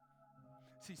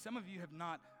 See, some of you have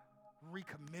not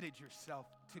recommitted yourself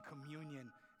to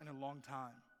communion in a long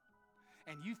time.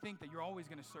 And you think that you're always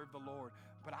going to serve the Lord.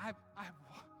 But I've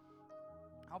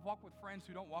walked with friends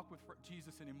who don't walk with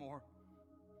Jesus anymore.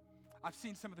 I've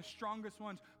seen some of the strongest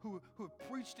ones who have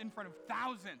preached in front of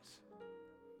thousands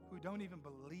who don't even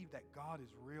believe that God is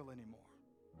real anymore.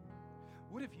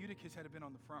 What if Eutychus had been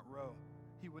on the front row?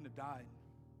 He wouldn't have died.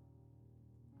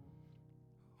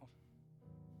 Oh.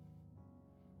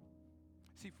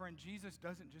 See, friend, Jesus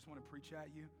doesn't just want to preach at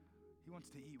you. He wants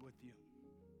to eat with you.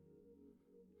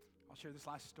 I'll share this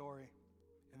last story,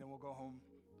 and then we'll go home.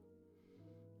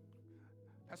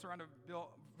 Pastor Rhonda, Bill,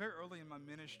 very early in my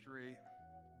ministry,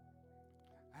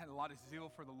 I had a lot of zeal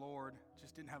for the Lord,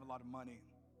 just didn't have a lot of money.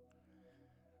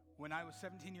 When I was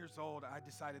 17 years old, I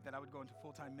decided that I would go into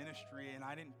full-time ministry, and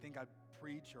I didn't think I'd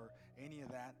preach or any of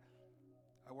that.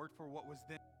 I worked for what was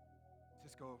then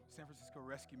San Francisco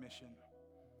Rescue Mission.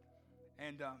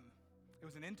 And it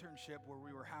was an internship where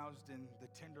we were housed in the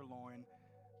Tenderloin,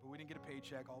 but we didn't get a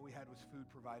paycheck. All we had was food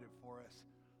provided for us.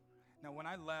 Now, when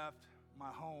I left my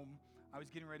home, I was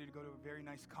getting ready to go to a very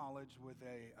nice college with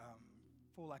a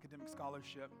full academic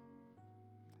scholarship.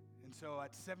 And so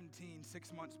at 17,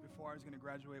 6 months before I was going to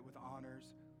graduate with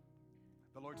honors,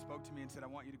 the Lord spoke to me and said, I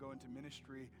want you to go into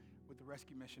ministry with the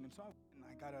rescue mission. And so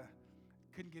I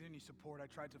couldn't get any support. I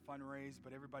tried to fundraise,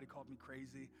 but everybody called me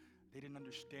crazy. They didn't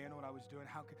understand what I was doing.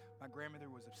 My grandmother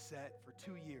was upset for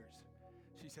 2 years.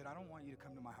 She said, I don't want you to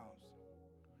come to my house.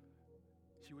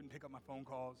 She wouldn't pick up my phone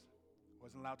calls,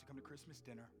 wasn't allowed to come to Christmas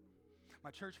dinner.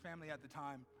 My church family at the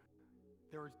time,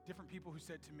 there were different people who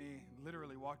said to me,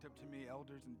 literally walked up to me,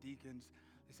 elders and deacons.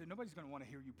 They said, nobody's going to want to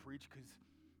hear you preach because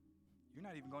you're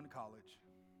not even going to college.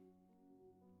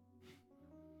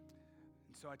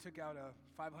 And so I took out a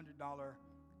 $500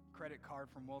 credit card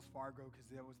from Wells Fargo because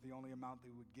that was the only amount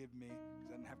they would give me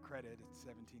because I didn't have credit at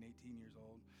 17, 18 years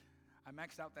old. I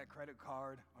maxed out that credit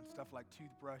card on stuff like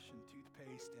toothbrush and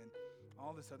toothpaste and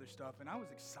all this other stuff. And I was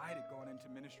excited going into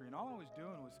ministry. And all I was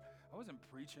doing was, I wasn't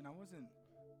preaching. I wasn't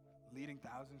leading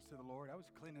thousands to the Lord. I was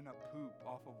cleaning up poop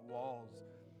off of walls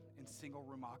in single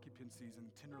room occupancies in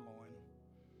Tenderloin.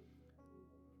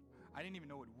 I didn't even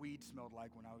know what weed smelled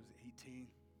like when I was 18.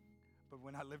 But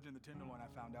when I lived in the Tenderloin, I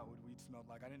found out what weed smelled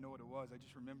like. I didn't know what it was. I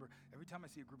just remember every time I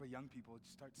see a group of young people, it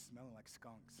just starts smelling like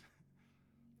skunks.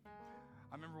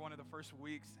 I remember one of the first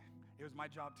weeks, it was my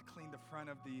job to clean the front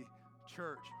of the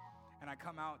church. And I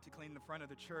come out to clean the front of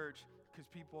the church because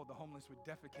the homeless would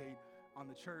defecate on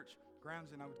the church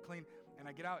grounds, and I would clean. And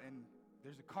I get out, and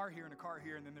there's a car here and a car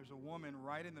here, and then there's a woman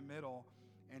right in the middle,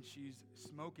 and she's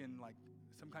smoking like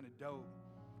some kind of dope.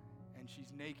 And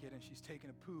she's naked, and she's taking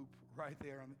a poop right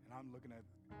there, and I'm looking at,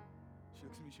 she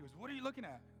looks at me, she goes, what are you looking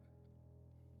at?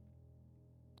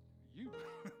 You.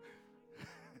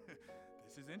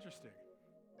 This is interesting.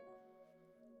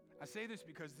 I say this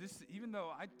because even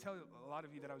though I tell a lot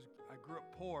of you that I grew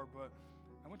up poor, but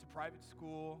I went to private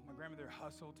school. My grandmother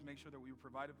hustled to make sure that we were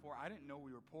provided for. I didn't know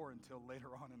we were poor until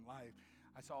later on in life.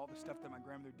 I saw all the stuff that my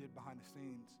grandmother did behind the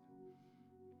scenes.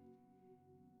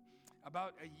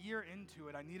 About a year into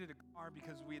it, I needed a car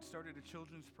because we had started a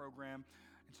children's program.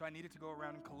 And so I needed to go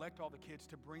around and collect all the kids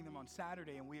to bring them on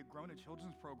Saturday. And we had grown a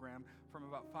children's program from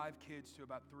about 5 kids to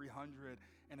about 300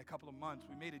 in a couple of months.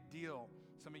 We made a deal.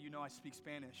 Some of you know I speak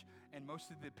Spanish. And most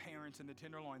of the parents in the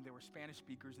Tenderloin, they were Spanish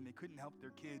speakers, and they couldn't help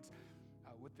their kids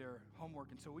with their homework.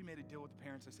 And so we made a deal with the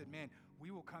parents. I said, man,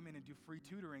 we will come in and do free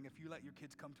tutoring if you let your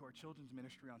kids come to our children's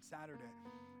ministry on Saturday.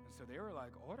 And so they were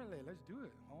like, orale, let's do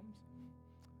it, Holmes.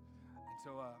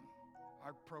 So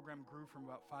our program grew from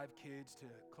about 5 kids to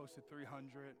close to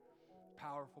 300.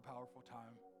 Powerful, powerful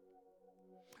time.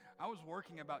 I was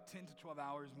working about 10 to 12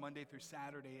 hours Monday through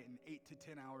Saturday and 8 to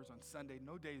 10 hours on Sunday,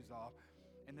 no days off.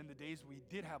 And then the days we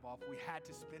did have off, we had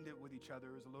to spend it with each other.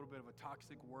 It was a little bit of a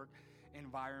toxic work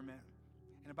environment.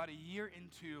 And about a year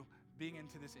into being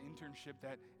into this internship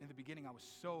that in the beginning I was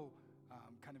so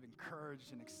kind of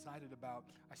encouraged and excited about,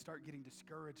 I start getting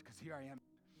discouraged because here I am.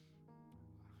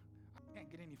 Can't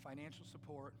get any financial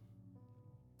support.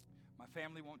 My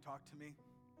family won't talk to me.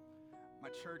 My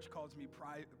church calls me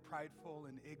prideful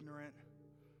and ignorant.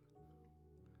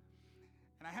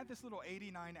 And I had this little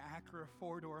 89 Acura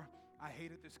 4-door. I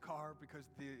hated this car because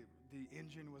the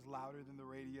engine was louder than the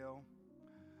radio.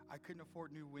 I couldn't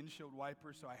afford new windshield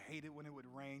wipers, so I hated when it would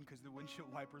rain because the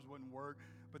windshield wipers wouldn't work,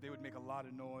 but they would make a lot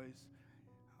of noise.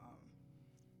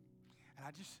 And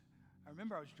I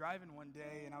remember I was driving one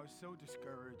day, and I was so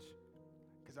discouraged.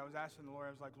 Because I was asking the Lord,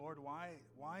 I was like, Lord, why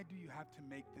do you have to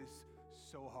make this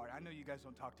so hard? I know you guys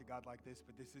don't talk to God like this,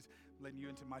 but this is letting you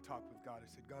into my talk with God. I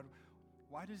said, God,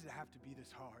 why does it have to be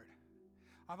this hard?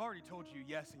 I've already told you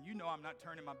yes, and you know I'm not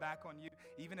turning my back on you,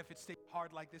 even if it stays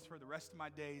hard like this for the rest of my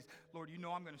days. Lord, you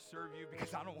know I'm going to serve you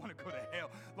because I don't want to go to hell.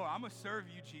 Lord, I'm going to serve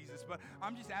you, Jesus, but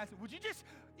I'm just asking, would you just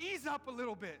ease up a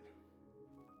little bit?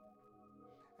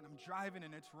 And I'm driving,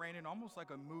 and it's raining almost like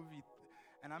a movie,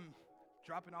 and I'm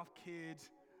dropping off kids,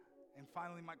 and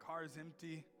finally my car is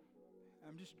empty.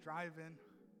 I'm just driving.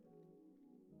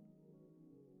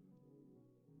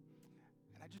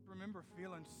 And I just remember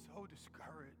feeling so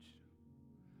discouraged.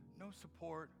 No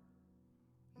support,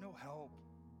 no help.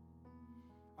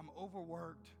 I'm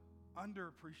overworked,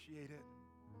 underappreciated.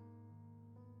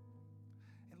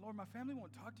 And Lord, my family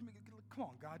won't talk to me. Come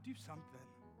on, God, do something.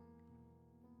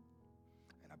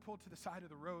 And I pulled to the side of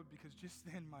the road because just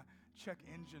then my check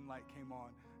engine light came on.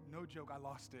 No joke, I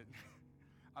lost it.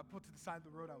 I pulled to the side of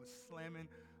the road. I was slamming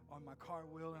on my car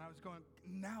wheel, and I was going,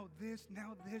 now this,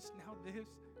 now this, now this.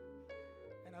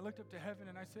 And I looked up to heaven,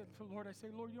 and I said,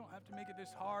 Lord, you don't have to make it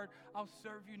this hard. I'll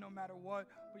serve you no matter what,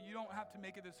 but you don't have to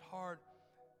make it this hard.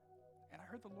 And I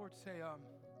heard the Lord say,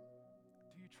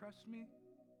 do you trust me?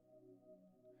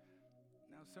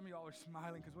 Now, some of y'all are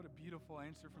smiling because what a beautiful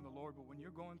answer from the Lord, but when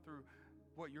you're going through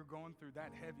what you're going through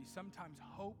that heavy, sometimes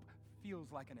hope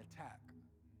feels like an attack.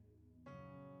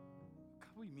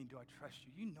 God, what do you mean, do I trust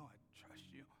you? You know I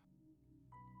trust you.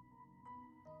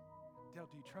 Dale,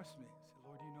 do you trust me? I said,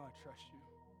 Lord, you know I trust you.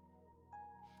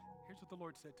 Here's what the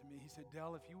Lord said to me. He said,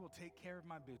 Dale, if you will take care of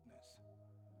my business,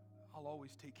 I'll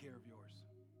always take care of yours.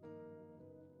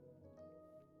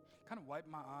 Kind of wiped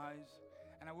my eyes.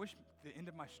 And I wish the end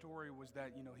of my story was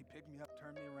that, he picked me up,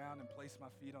 turned me around, and placed my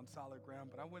feet on solid ground.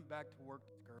 But I went back to work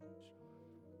discouraged.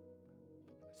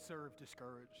 Served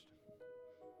discouraged.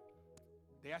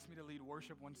 They asked me to lead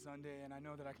worship one Sunday, and I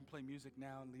know that I can play music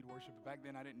now and lead worship. But back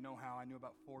then, I didn't know how. I knew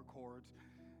about 4 chords,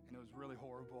 and it was really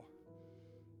horrible.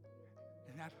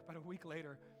 And about a week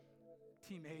later,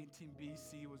 Team A and Team B,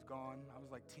 C was gone. I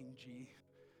was like Team G.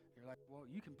 They're like, well,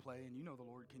 you can play, and you know the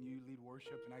Lord. Can you lead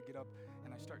worship? And I get up,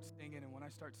 and I start singing. And when I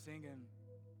start singing,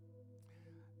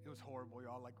 it was horrible,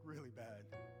 y'all, like really bad.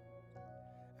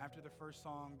 After the first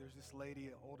song, there's this lady,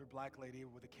 an older black lady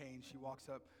with a cane. She walks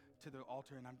up to the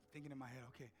altar, and I'm thinking in my head,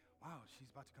 okay, wow, she's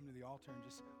about to come to the altar and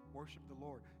just worship the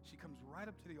Lord. She comes right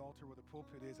up to the altar where the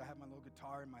pulpit is. I have my little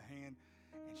guitar in my hand,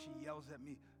 and she yells at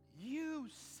me, "You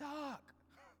suck!"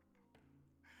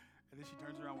 And then she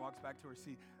turns around and walks back to her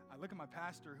seat. I look at my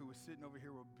pastor who was sitting over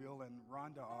here where Bill and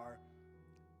Rhonda are,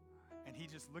 and he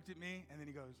just looked at me, and then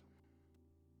he goes,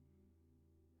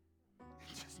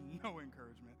 just no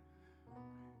encouragement.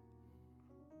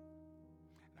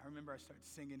 And I remember I started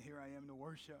singing, "Here I Am to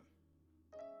Worship."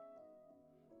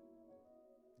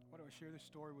 Why do I share this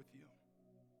story with you?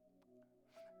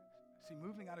 See,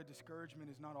 moving out of discouragement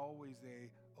is not always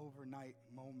a overnight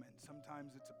moment.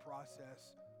 Sometimes it's a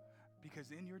process.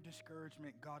 Because in your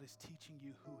discouragement, God is teaching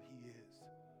you who he is.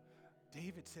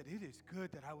 David said, "It is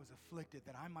good that I was afflicted,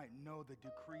 that I might know the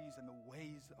decrees and the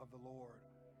ways of the Lord."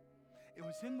 It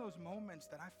was in those moments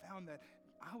that I found that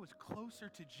I was closer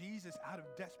to Jesus out of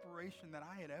desperation than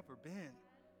I had ever been.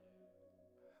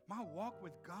 My walk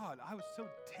with God, I was so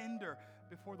tender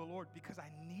before the Lord because I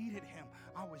needed him.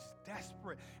 I was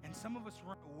desperate. And some of us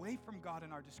run away from God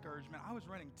in our discouragement. I was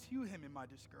running to him in my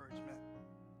discouragement.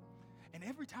 And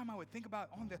every time I would think about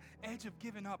on the edge of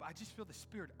giving up, I just feel the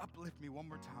Spirit uplift me one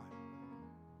more time.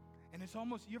 And it's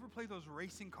almost, you ever play those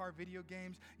racing car video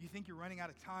games? You think you're running out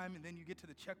of time, and then you get to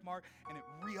the check mark, and it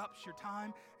re-ups your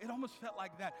time. It almost felt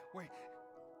like that, where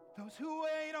those who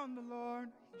wait on the Lord,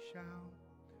 he shall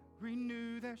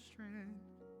renew their strength.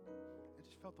 I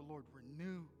just felt the Lord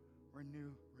renew,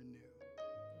 renew, renew.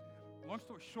 Long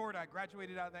story short, I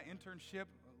graduated out of that internship,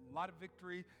 a lot of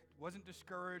victory, wasn't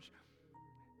discouraged.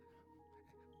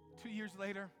 2 years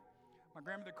later, my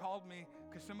grandmother called me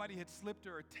because somebody had slipped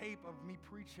her a tape of me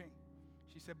preaching.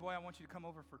 She said, "Boy, I want you to come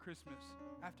over for Christmas."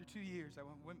 After 2 years, I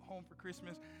went home for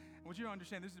Christmas. And what you don't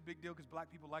understand, this is a big deal because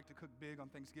black people like to cook big on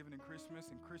Thanksgiving and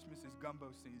Christmas is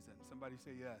gumbo season. Somebody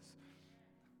say yes.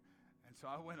 And so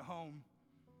I went home.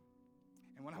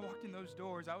 And when I walked in those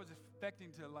doors, I was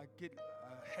expecting to get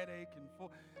a headache and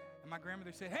full. And my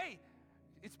grandmother said, "Hey,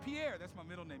 it's Pierre." That's my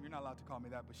middle name. You're not allowed to call me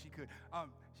that, but she could.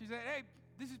 She said, "Hey,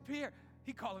 this is Pierre."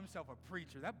 He called himself a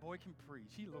preacher. That boy can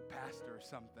preach. He's a little pastor or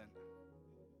something.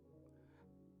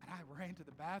 And I ran to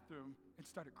the bathroom and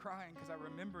started crying because I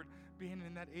remembered being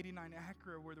in that 89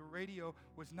 Acura where the radio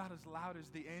was not as loud as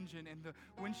the engine and the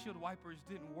windshield wipers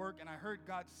didn't work. And I heard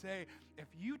God say, "If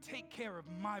you take care of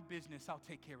my business, I'll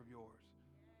take care of yours."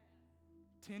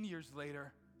 10 years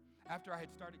later, after I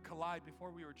had started Collide,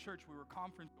 before we were a church, we were a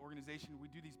conference organization. We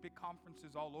do these big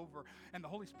conferences all over. And the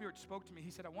Holy Spirit spoke to me.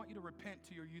 He said, "I want you to repent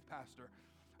to your youth pastor."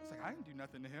 I was like, I didn't do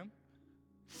nothing to him.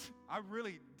 I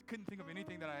really couldn't think of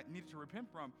anything that I needed to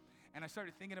repent from. And I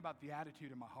started thinking about the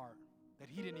attitude in my heart that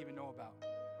he didn't even know about.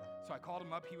 So I called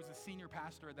him up. He was a senior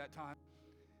pastor at that time.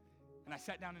 And I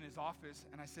sat down in his office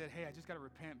and I said, "Hey, I just got to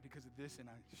repent because of this." And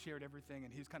I shared everything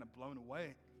and he was kind of blown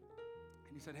away.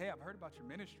 And he said, "Hey, I've heard about your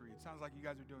ministry. It sounds like you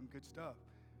guys are doing good stuff.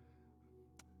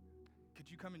 Could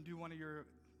you come and do one of your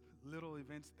little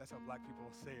events?" That's how black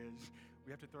people say it.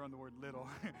 We have to throw in the word little.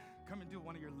 "Come and do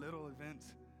one of your little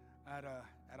events at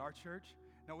our church."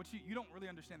 Now, what you don't really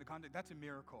understand the context. That's a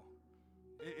miracle.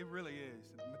 It really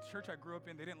is. The church I grew up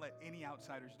in, they didn't let any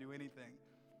outsiders do anything.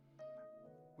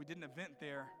 We did an event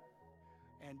there.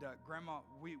 And Grandma,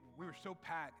 we were so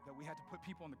packed that we had to put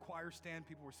people on the choir stand.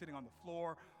 People were sitting on the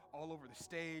floor, all over the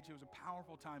stage. It was a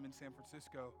powerful time in San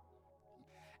Francisco.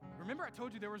 Remember I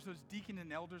told you there was those deacon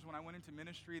and elders when I went into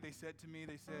ministry. They said,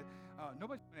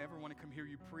 "Nobody's going to ever want to come hear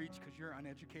you preach because you're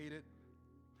uneducated."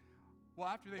 Well,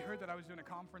 after they heard that I was doing a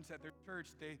conference at their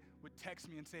church, they would text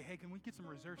me and say, "Hey, can we get some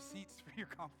reserved seats for your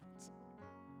conference?"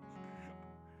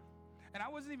 And I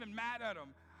wasn't even mad at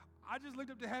them. I just looked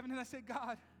up to heaven and I said,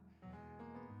 "God,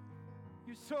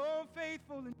 You're so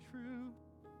faithful and true.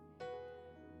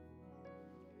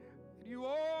 That you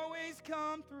always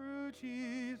come through,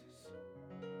 Jesus.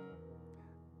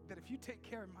 That if you take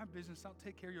care of my business, I'll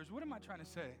take care of yours. What am I trying to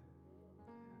say?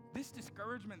 This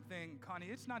discouragement thing, Connie,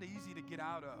 it's not easy to get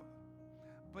out of.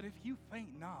 But if you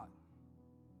faint not,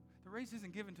 the race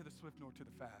isn't given to the swift nor to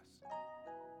the fast.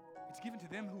 It's given to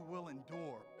them who will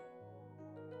endure.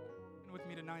 And with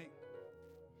me tonight,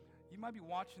 you might be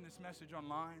watching this message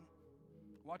online,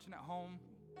 watching at home,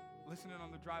 listening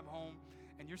on the drive home,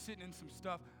 and you're sitting in some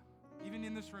stuff, even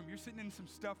in this room, you're sitting in some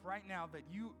stuff right now that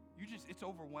you just, it's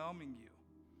overwhelming you.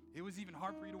 It was even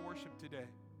hard for you to worship today.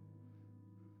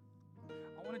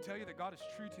 I want to tell you that God is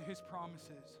true to his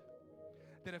promises.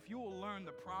 That if you will learn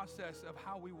the process of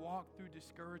how we walk through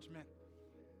discouragement,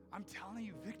 I'm telling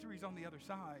you, victory's on the other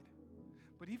side.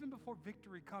 But even before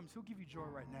victory comes, he'll give you joy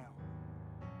right now.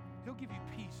 He'll give you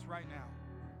peace right now.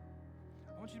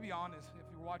 I want you to be honest, if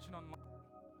you're watching online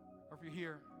or if you're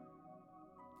here.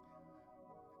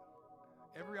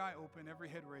 Every eye open, every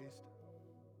head raised.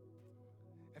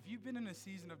 If you've been in a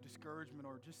season of discouragement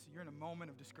or just you're in a moment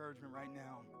of discouragement right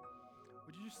now,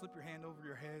 would you just slip your hand over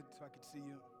your head so I could see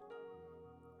you?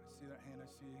 I see that hand, I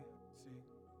see.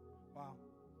 Wow.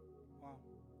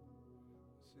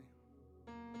 See.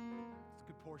 It's a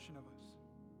good portion of us.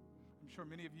 I'm sure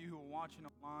many of you who are watching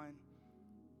online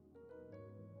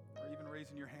are even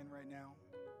raising your hand right now.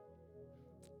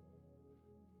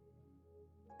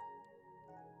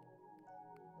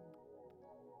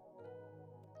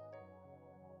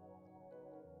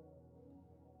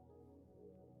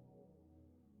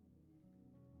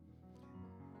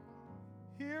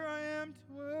 Here I am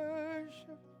to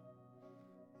worship.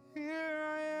 Here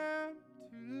I am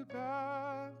to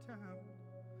bow down.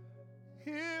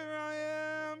 Here I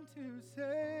am to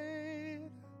say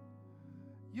that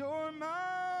you're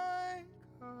my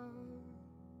God.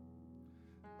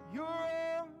 You're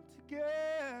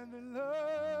altogether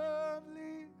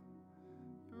lovely.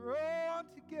 You're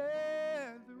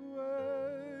altogether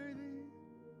worthy.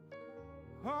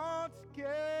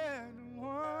 Altogether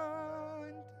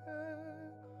wonderful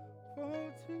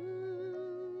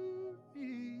to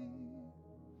me.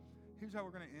 Here's how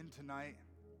we're going to end tonight.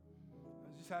 I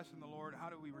was just asking the Lord, how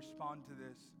do we respond to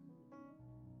this?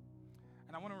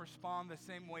 And I want to respond the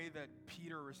same way that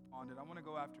Peter responded. I want to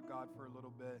go after God for a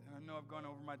little bit. And I know I've gone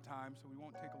over my time, so we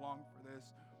won't take long for this.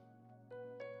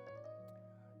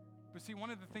 But see,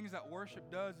 one of the things that worship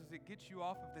does is it gets you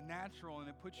off of the natural and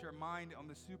it puts your mind on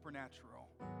the supernatural.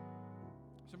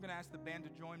 So I'm going to ask the band to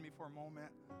join me for a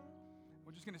moment.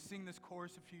 We're just going to sing this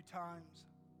chorus a few times.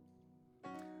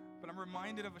 But I'm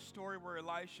reminded of a story where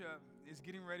Elisha is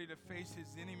getting ready to face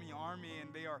his enemy army,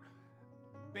 and they are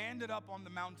banded up on the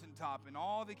mountaintop, and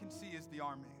all they can see is the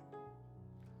army.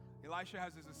 Elisha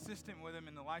has his assistant with him,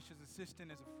 and Elisha's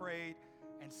assistant is afraid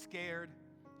and scared.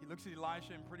 He looks at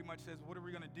Elisha and pretty much says, what are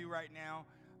we going to do right now?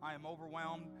 I am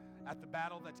overwhelmed at the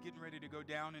battle that's getting ready to go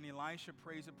down. And Elisha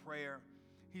prays a prayer.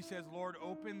 He says, Lord,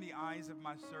 open the eyes of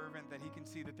my servant that he can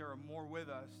see that there are more with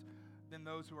us than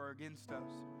those who are against us.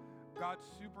 God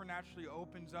supernaturally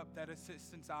opens up that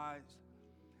assistant's eyes.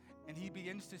 And he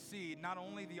begins to see not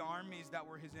only the armies that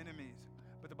were his enemies,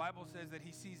 but the Bible says that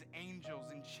he sees angels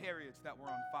and chariots that were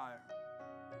on fire.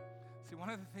 See, one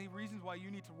of the reasons why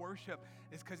you need to worship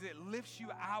is because it lifts you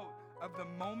out of the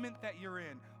moment that you're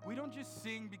in. We don't just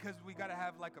sing because we got to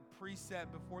have like a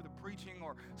preset before the preaching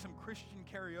or some Christian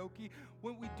karaoke.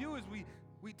 What we do is we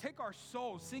take our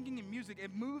soul, singing in music,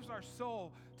 it moves our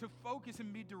soul to focus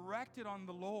and be directed on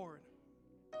the Lord.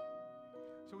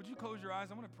 So would you close your eyes?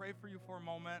 I want to pray for you for a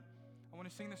moment. I want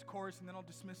to sing this chorus and then I'll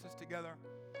dismiss us together.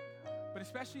 But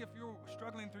especially if you're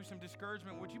struggling through some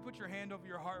discouragement, would you put your hand over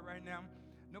your heart right now?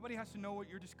 Nobody has to know what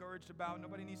you're discouraged about.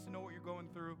 Nobody needs to know what you're going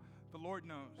through. The Lord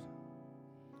knows.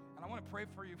 And I want to pray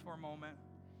for you for a moment.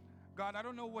 God, I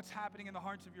don't know what's happening in the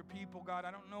hearts of your people, God.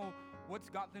 I don't know what's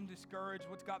got them discouraged,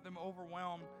 what's got them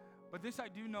overwhelmed. But this I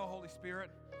do know, Holy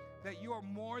Spirit, that you are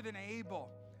more than able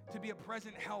to be a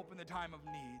present help in the time of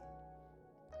need.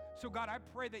 So God, I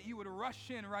pray that you would rush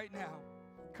in right now.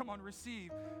 Come on,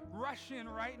 receive. Rush in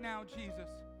right now, Jesus.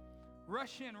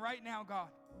 Rush in right now, God.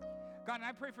 God, and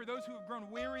I pray for those who have grown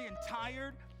weary and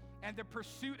tired, and their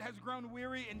pursuit has grown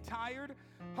weary and tired.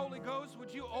 Holy Ghost,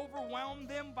 would you overwhelm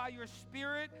them by your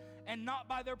Spirit and not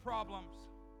by their problems?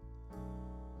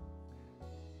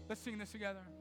 Let's sing this together.